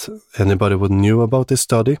thinking that anybody would knew about this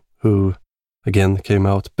study, who again came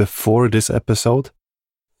out before this episode,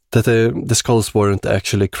 that the skulls weren't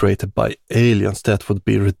actually created by aliens. That would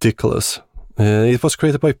be ridiculous. It was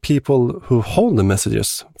created by people who hold the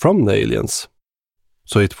messages from the aliens.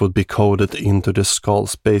 So it would be coded into the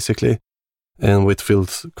skulls, basically. And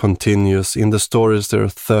Whitfield continues, in the stories there are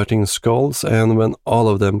 13 skulls, and when all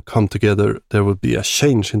of them come together, there will be a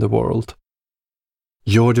change in the world.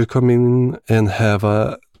 Giorgio come in and have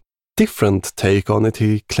a different take on it.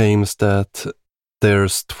 He claims that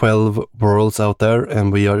there's 12 worlds out there,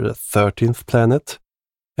 and we are the 13th planet,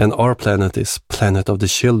 and our planet is Planet of the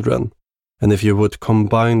Children. And if you would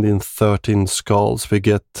combine the 13 skulls, we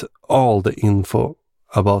get all the info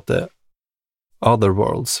about the other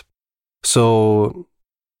worlds. So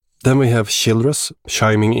then we have Childress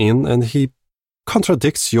chiming in, and he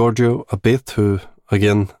contradicts Giorgio a bit, who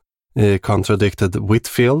again contradicted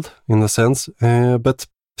Whitfield in a sense, but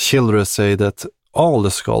Childress say that all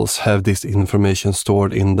the skulls have this information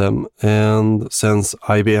stored in them, and since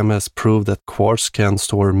IBM has proved that Quartz can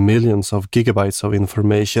store millions of gigabytes of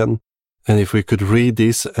information, and if we could read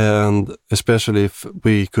this, and especially if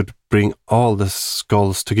we could bring all the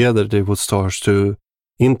skulls together, they would start to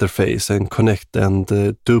interface and connect and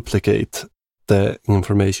duplicate the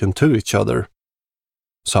information to each other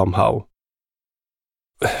somehow.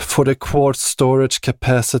 For the Quartz storage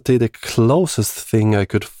capacity, the closest thing I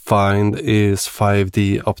could find is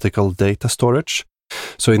 5D optical data storage.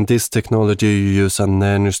 So in this technology, you use a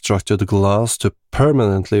nanostructured glass to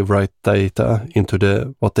permanently write data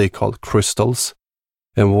into what they call crystals.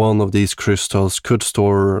 And one of these crystals could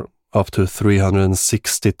store up to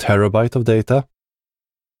 360 terabyte of data.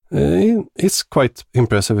 It's quite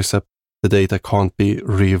impressive, except the data can't be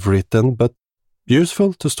rewritten, but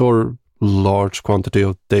useful to store large quantity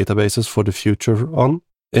of databases for the future on.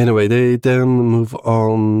 Anyway, they then move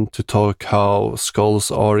on to talk how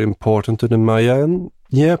skulls are important to the Maya, and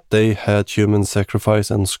yep, they had human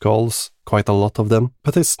sacrifice and skulls, quite a lot of them,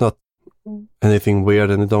 but it's not anything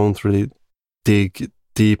weird, and they don't really dig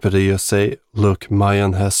deeper. They just say, look,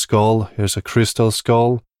 Mayan has skull, here's a crystal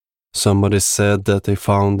skull. Somebody said that they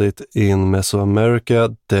found it in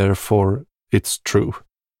Mesoamerica, therefore it's true,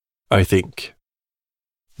 I think.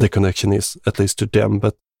 The connection is at least to them,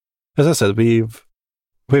 but as I said,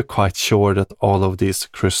 we're quite sure that all of these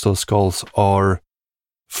crystal skulls are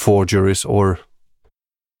forgeries, or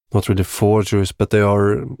not really forgeries, but they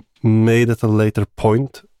are made at a later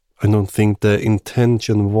point. I don't think the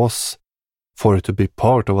intention was for it to be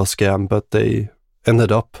part of a scam, but they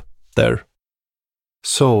ended up there.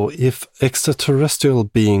 So, if extraterrestrial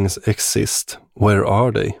beings exist, where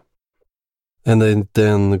are they? And they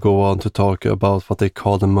then go on to talk about what they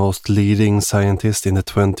call the most leading scientist in the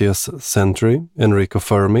 20th century, Enrico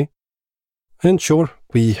Fermi. And sure,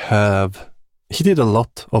 he did a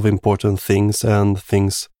lot of important things and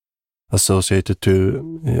things associated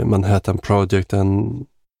to Manhattan Project and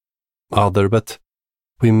other, but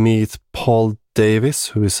we meet Paul Davies,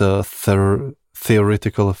 who is a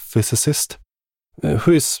theoretical physicist,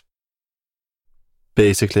 who is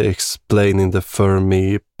basically explaining the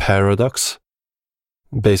Fermi paradox.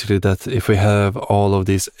 Basically that if we have all of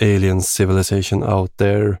these alien civilization out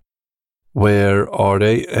there, where are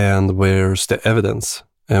they and where's the evidence?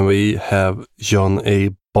 And we have John A.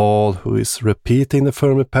 Ball, who is repeating the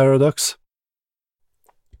Fermi paradox.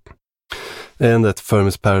 And that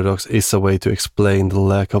Fermi's paradox is a way to explain the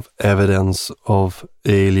lack of evidence of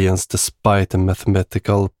aliens despite the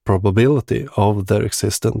mathematical probability of their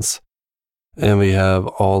existence. And we have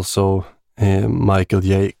also Michael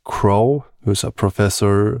J. Crow, who's a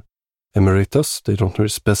professor emeritus. They don't really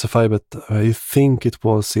specify, but I think it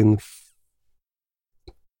was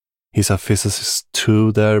he's a physicist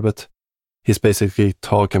too there, but he's basically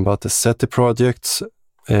talking about the SETI projects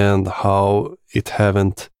and how it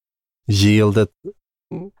haven't yielded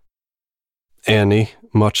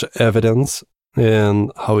much evidence,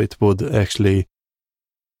 and how it would actually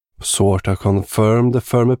sort of confirm the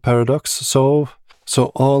Fermi paradox. So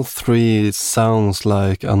all three sounds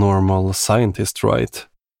like a normal scientist, right?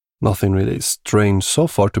 Nothing really strange so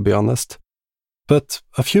far, to be honest. But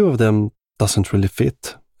a few of them doesn't really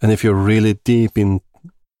fit. And if you're really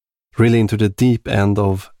into the deep end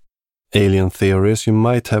of alien theories, you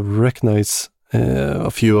might have recognized a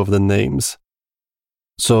few of the names.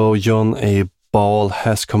 So John A. Ball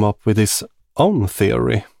has come up with his own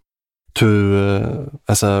theory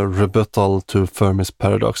as a rebuttal to Fermi's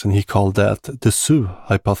paradox, and he called that the zoo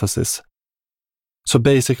hypothesis. So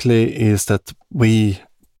basically is that we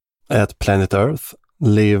at planet Earth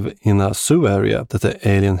live in a zoo area that the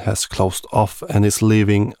alien has closed off and is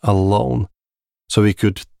living alone. So we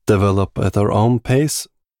could develop at our own pace,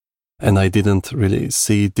 and I didn't really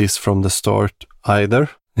see this from the start either,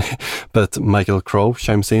 but Michael Crow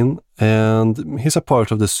chimes in, and he's a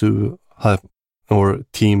part of the zoo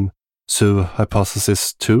team Zoo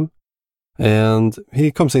hypothesis too, and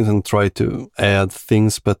he comes in and tries to add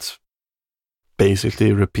things, but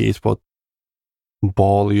basically repeat what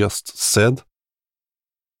Ball just said.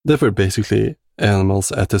 They were basically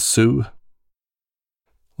animals at a zoo.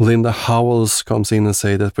 Linda Howells comes in and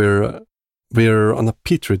say that we're on a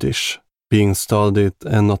petri dish, being studied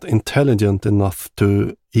and not intelligent enough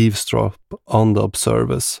to eavesdrop on the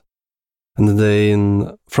observers. And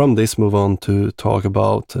then from this move on to talk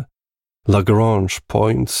about Lagrange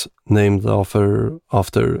points, named after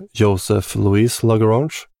Joseph Louis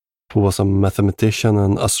Lagrange, who was a mathematician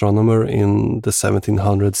and astronomer in the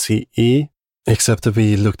 1700s CE. Except that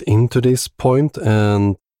we looked into this point,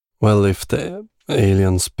 and well, if the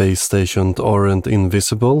alien space stations aren't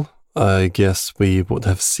invisible, I guess we would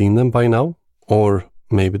have seen them by now. Or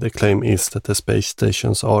maybe the claim is that the space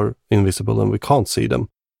stations are invisible and we can't see them.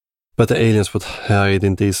 But the aliens would hide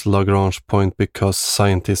in these Lagrange points because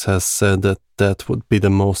scientists have said that that would be the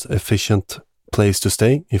most efficient place to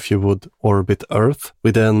stay if you would orbit Earth.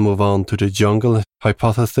 We then move on to the jungle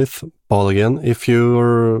hypothesis. Ball again. If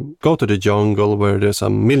you go to the jungle where there's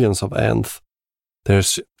millions of ants,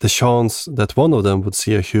 there's the chance that one of them would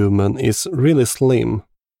see a human is really slim.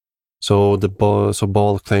 So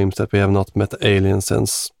Ball claims that we have not met aliens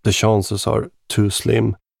since the chances are too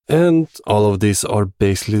slim. And all of these are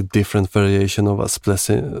basically different variation of a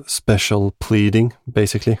special pleading,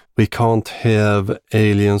 basically. We can't have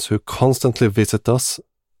aliens who constantly visit us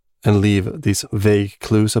and leave these vague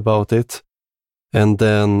clues about it, and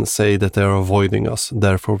then say that they're avoiding us,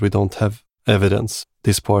 therefore we don't have evidence.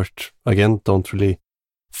 This part, again, don't really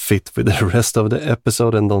fit with the rest of the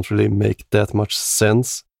episode and don't really make that much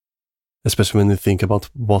sense. Especially when you think about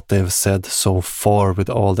what they've said so far with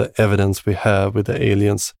all the evidence we have with the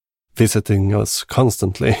aliens visiting us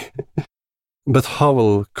constantly. But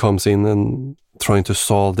Howell comes in and trying to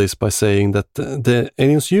solve this by saying that the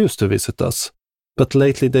aliens used to visit us, but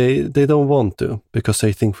lately they don't want to because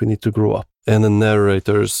they think we need to grow up. And the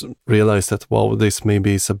narrators realize that, wow, this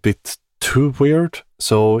maybe is a bit too weird.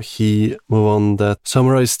 So he move on that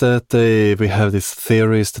summarize that we have these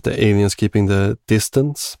theories that the aliens keeping the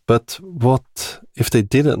distance. But what if they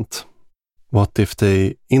didn't? What if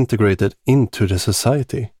they integrated into the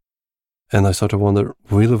society? And I sort of wonder,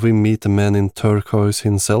 will we meet the man in turquoise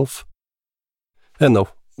himself? And no,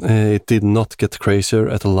 it did not get crazier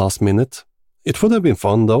at the last minute. It would have been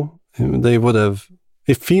fun though.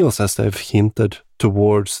 It feels as they've hinted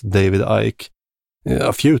towards David Icke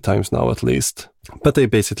a few times now at least. But they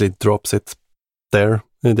basically drops it there.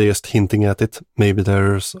 They're just hinting at it. Maybe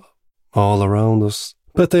there's all around us.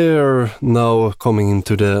 But they're now coming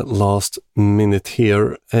into the last minute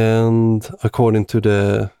here. And according to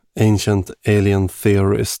the ancient alien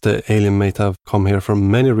theorists, the alien might have come here for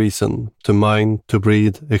many reasons. To mine, to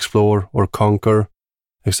breed, explore, or conquer.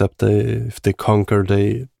 Except if they conquer,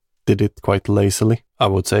 they did it quite lazily, I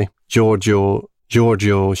would say.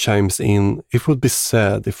 Giorgio chimes in, it would be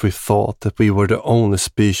sad if we thought that we were the only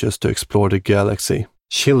species to explore the galaxy.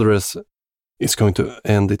 Childress is going to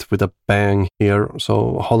end it with a bang here,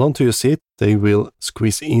 so hold on to your seat. They will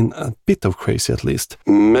squeeze in a bit of crazy at least.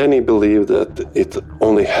 Many believe that it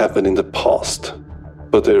only happened in the past,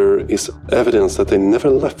 but there is evidence that they never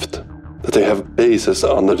left. That they have bases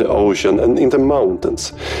under the ocean and in the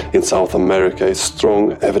mountains. In South America is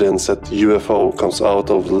strong evidence that UFO comes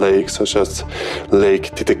out of lakes such as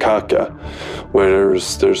Lake Titicaca, where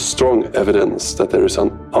there's strong evidence that there is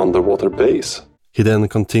an underwater base. He then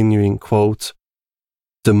continuing, quote,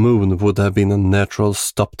 the moon would have been a natural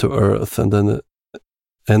stop to Earth, and then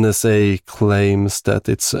NSA claims that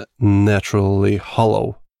it's naturally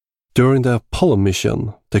hollow. During the Apollo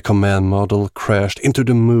mission, the command module crashed into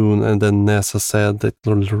the moon and then NASA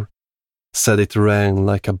said it rang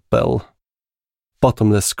like a bell.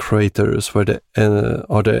 Bottomless craters are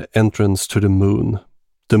the entrance to the moon.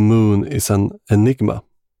 The moon is an enigma.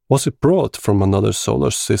 Was it brought from another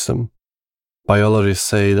solar system? Biologists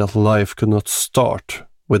say that life could not start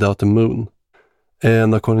without the moon.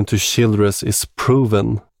 And according to Childress, it's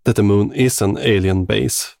proven that the moon is an alien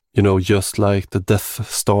base. You know, just like the Death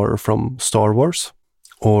Star from Star Wars,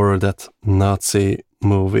 or that Nazi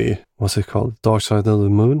movie, what's it called? Dark Side of the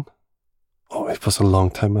Moon? Oh, it was a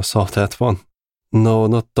long time I saw that one. No,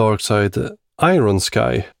 not Dark Side, Iron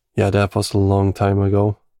Sky. Yeah, that was a long time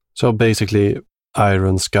ago. So basically,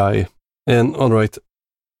 Iron Sky. And alright,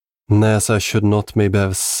 NASA should not maybe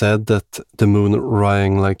have said that the moon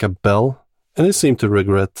rang like a bell, and I seem to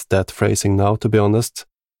regret that phrasing now, to be honest.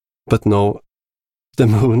 But no, the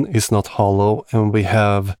moon is not hollow, and we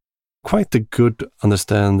have quite a good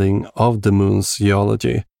understanding of the moon's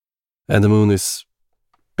geology. And the moon is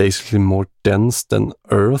basically more dense than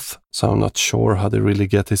Earth, so I'm not sure how they really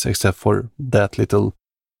get this except for that little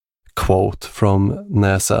quote from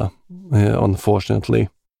NASA, unfortunately.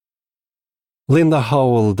 Linda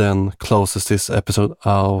Howell then closes this episode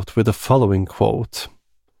out with the following quote.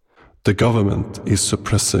 The government is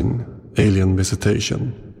suppressing alien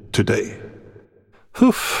visitation today.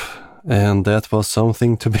 Whew, and that was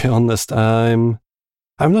something, to be honest. I'm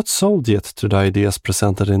not sold yet to the ideas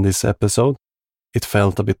presented in this episode. It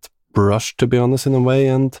felt a bit rushed, to be honest, in a way,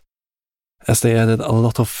 and as they added a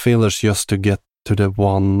lot of fillers just to get to the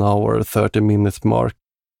 1 hour, 30-minute mark.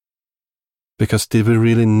 Because did we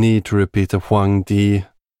really need to repeat the Huang Di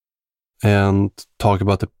and talk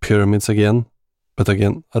about the pyramids again? But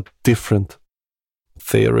again, a different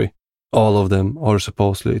theory. all of them are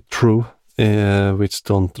supposedly true, which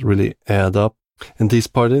don't really add up. And this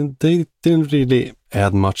part, they didn't really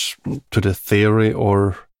add much to the theory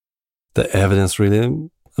or the evidence, really.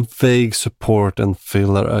 A vague support and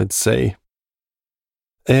filler, I'd say.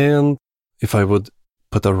 And if I would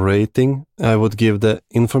put a rating, I would give the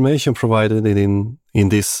information provided in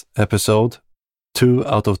this episode 2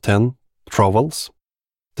 out of 10 trowels.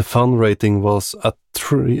 The fun rating was a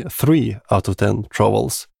 3 out of 10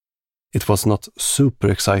 trowels. It was not super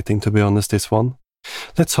exciting, to be honest, this one.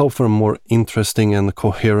 Let's hope for a more interesting and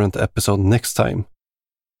coherent episode next time.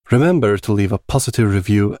 Remember to leave a positive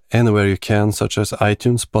review anywhere you can, such as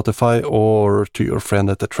iTunes, Spotify, or to your friend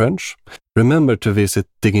at the trench. Remember to visit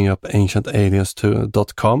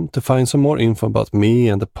diggingupancientaliens.com to find some more info about me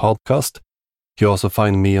and the podcast. You also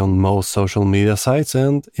find me on most social media sites,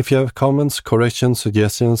 and if you have comments, corrections,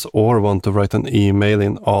 suggestions, or want to write an email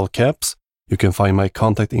in all caps, you can find my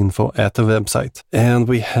contact info at the website. And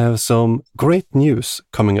we have some great news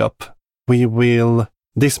coming up.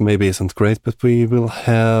 This maybe isn't great, but we will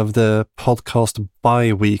have the podcast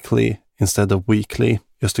bi-weekly instead of weekly,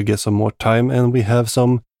 just to get some more time, and we have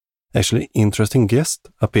some actually interesting guests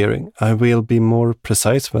appearing. I will be more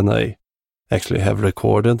precise when I actually have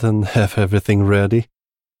recorded and have everything ready,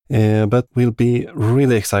 but will be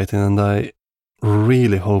really exciting, and I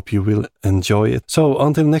really hope you will enjoy it. So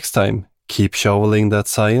until next time, keep shoveling that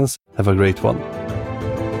science. Have a great one.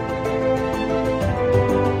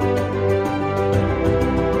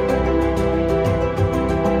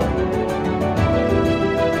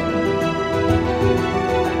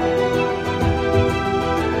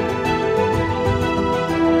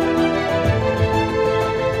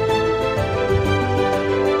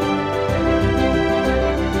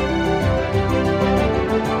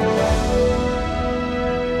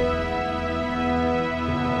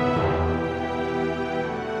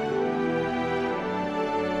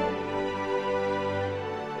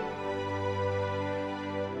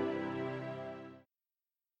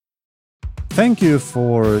 Thank you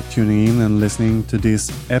for tuning in and listening to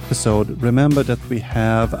this episode. Remember that we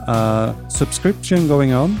have a subscription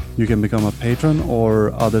going on. You can become a patron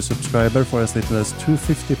or other subscriber for as little as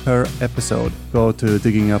 $2.50 per episode. Go to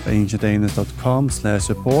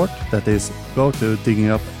diggingupancientaliens.com/support. That is, go to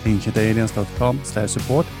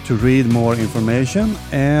diggingupancientaliens.com/support to read more information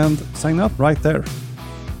and sign up right there.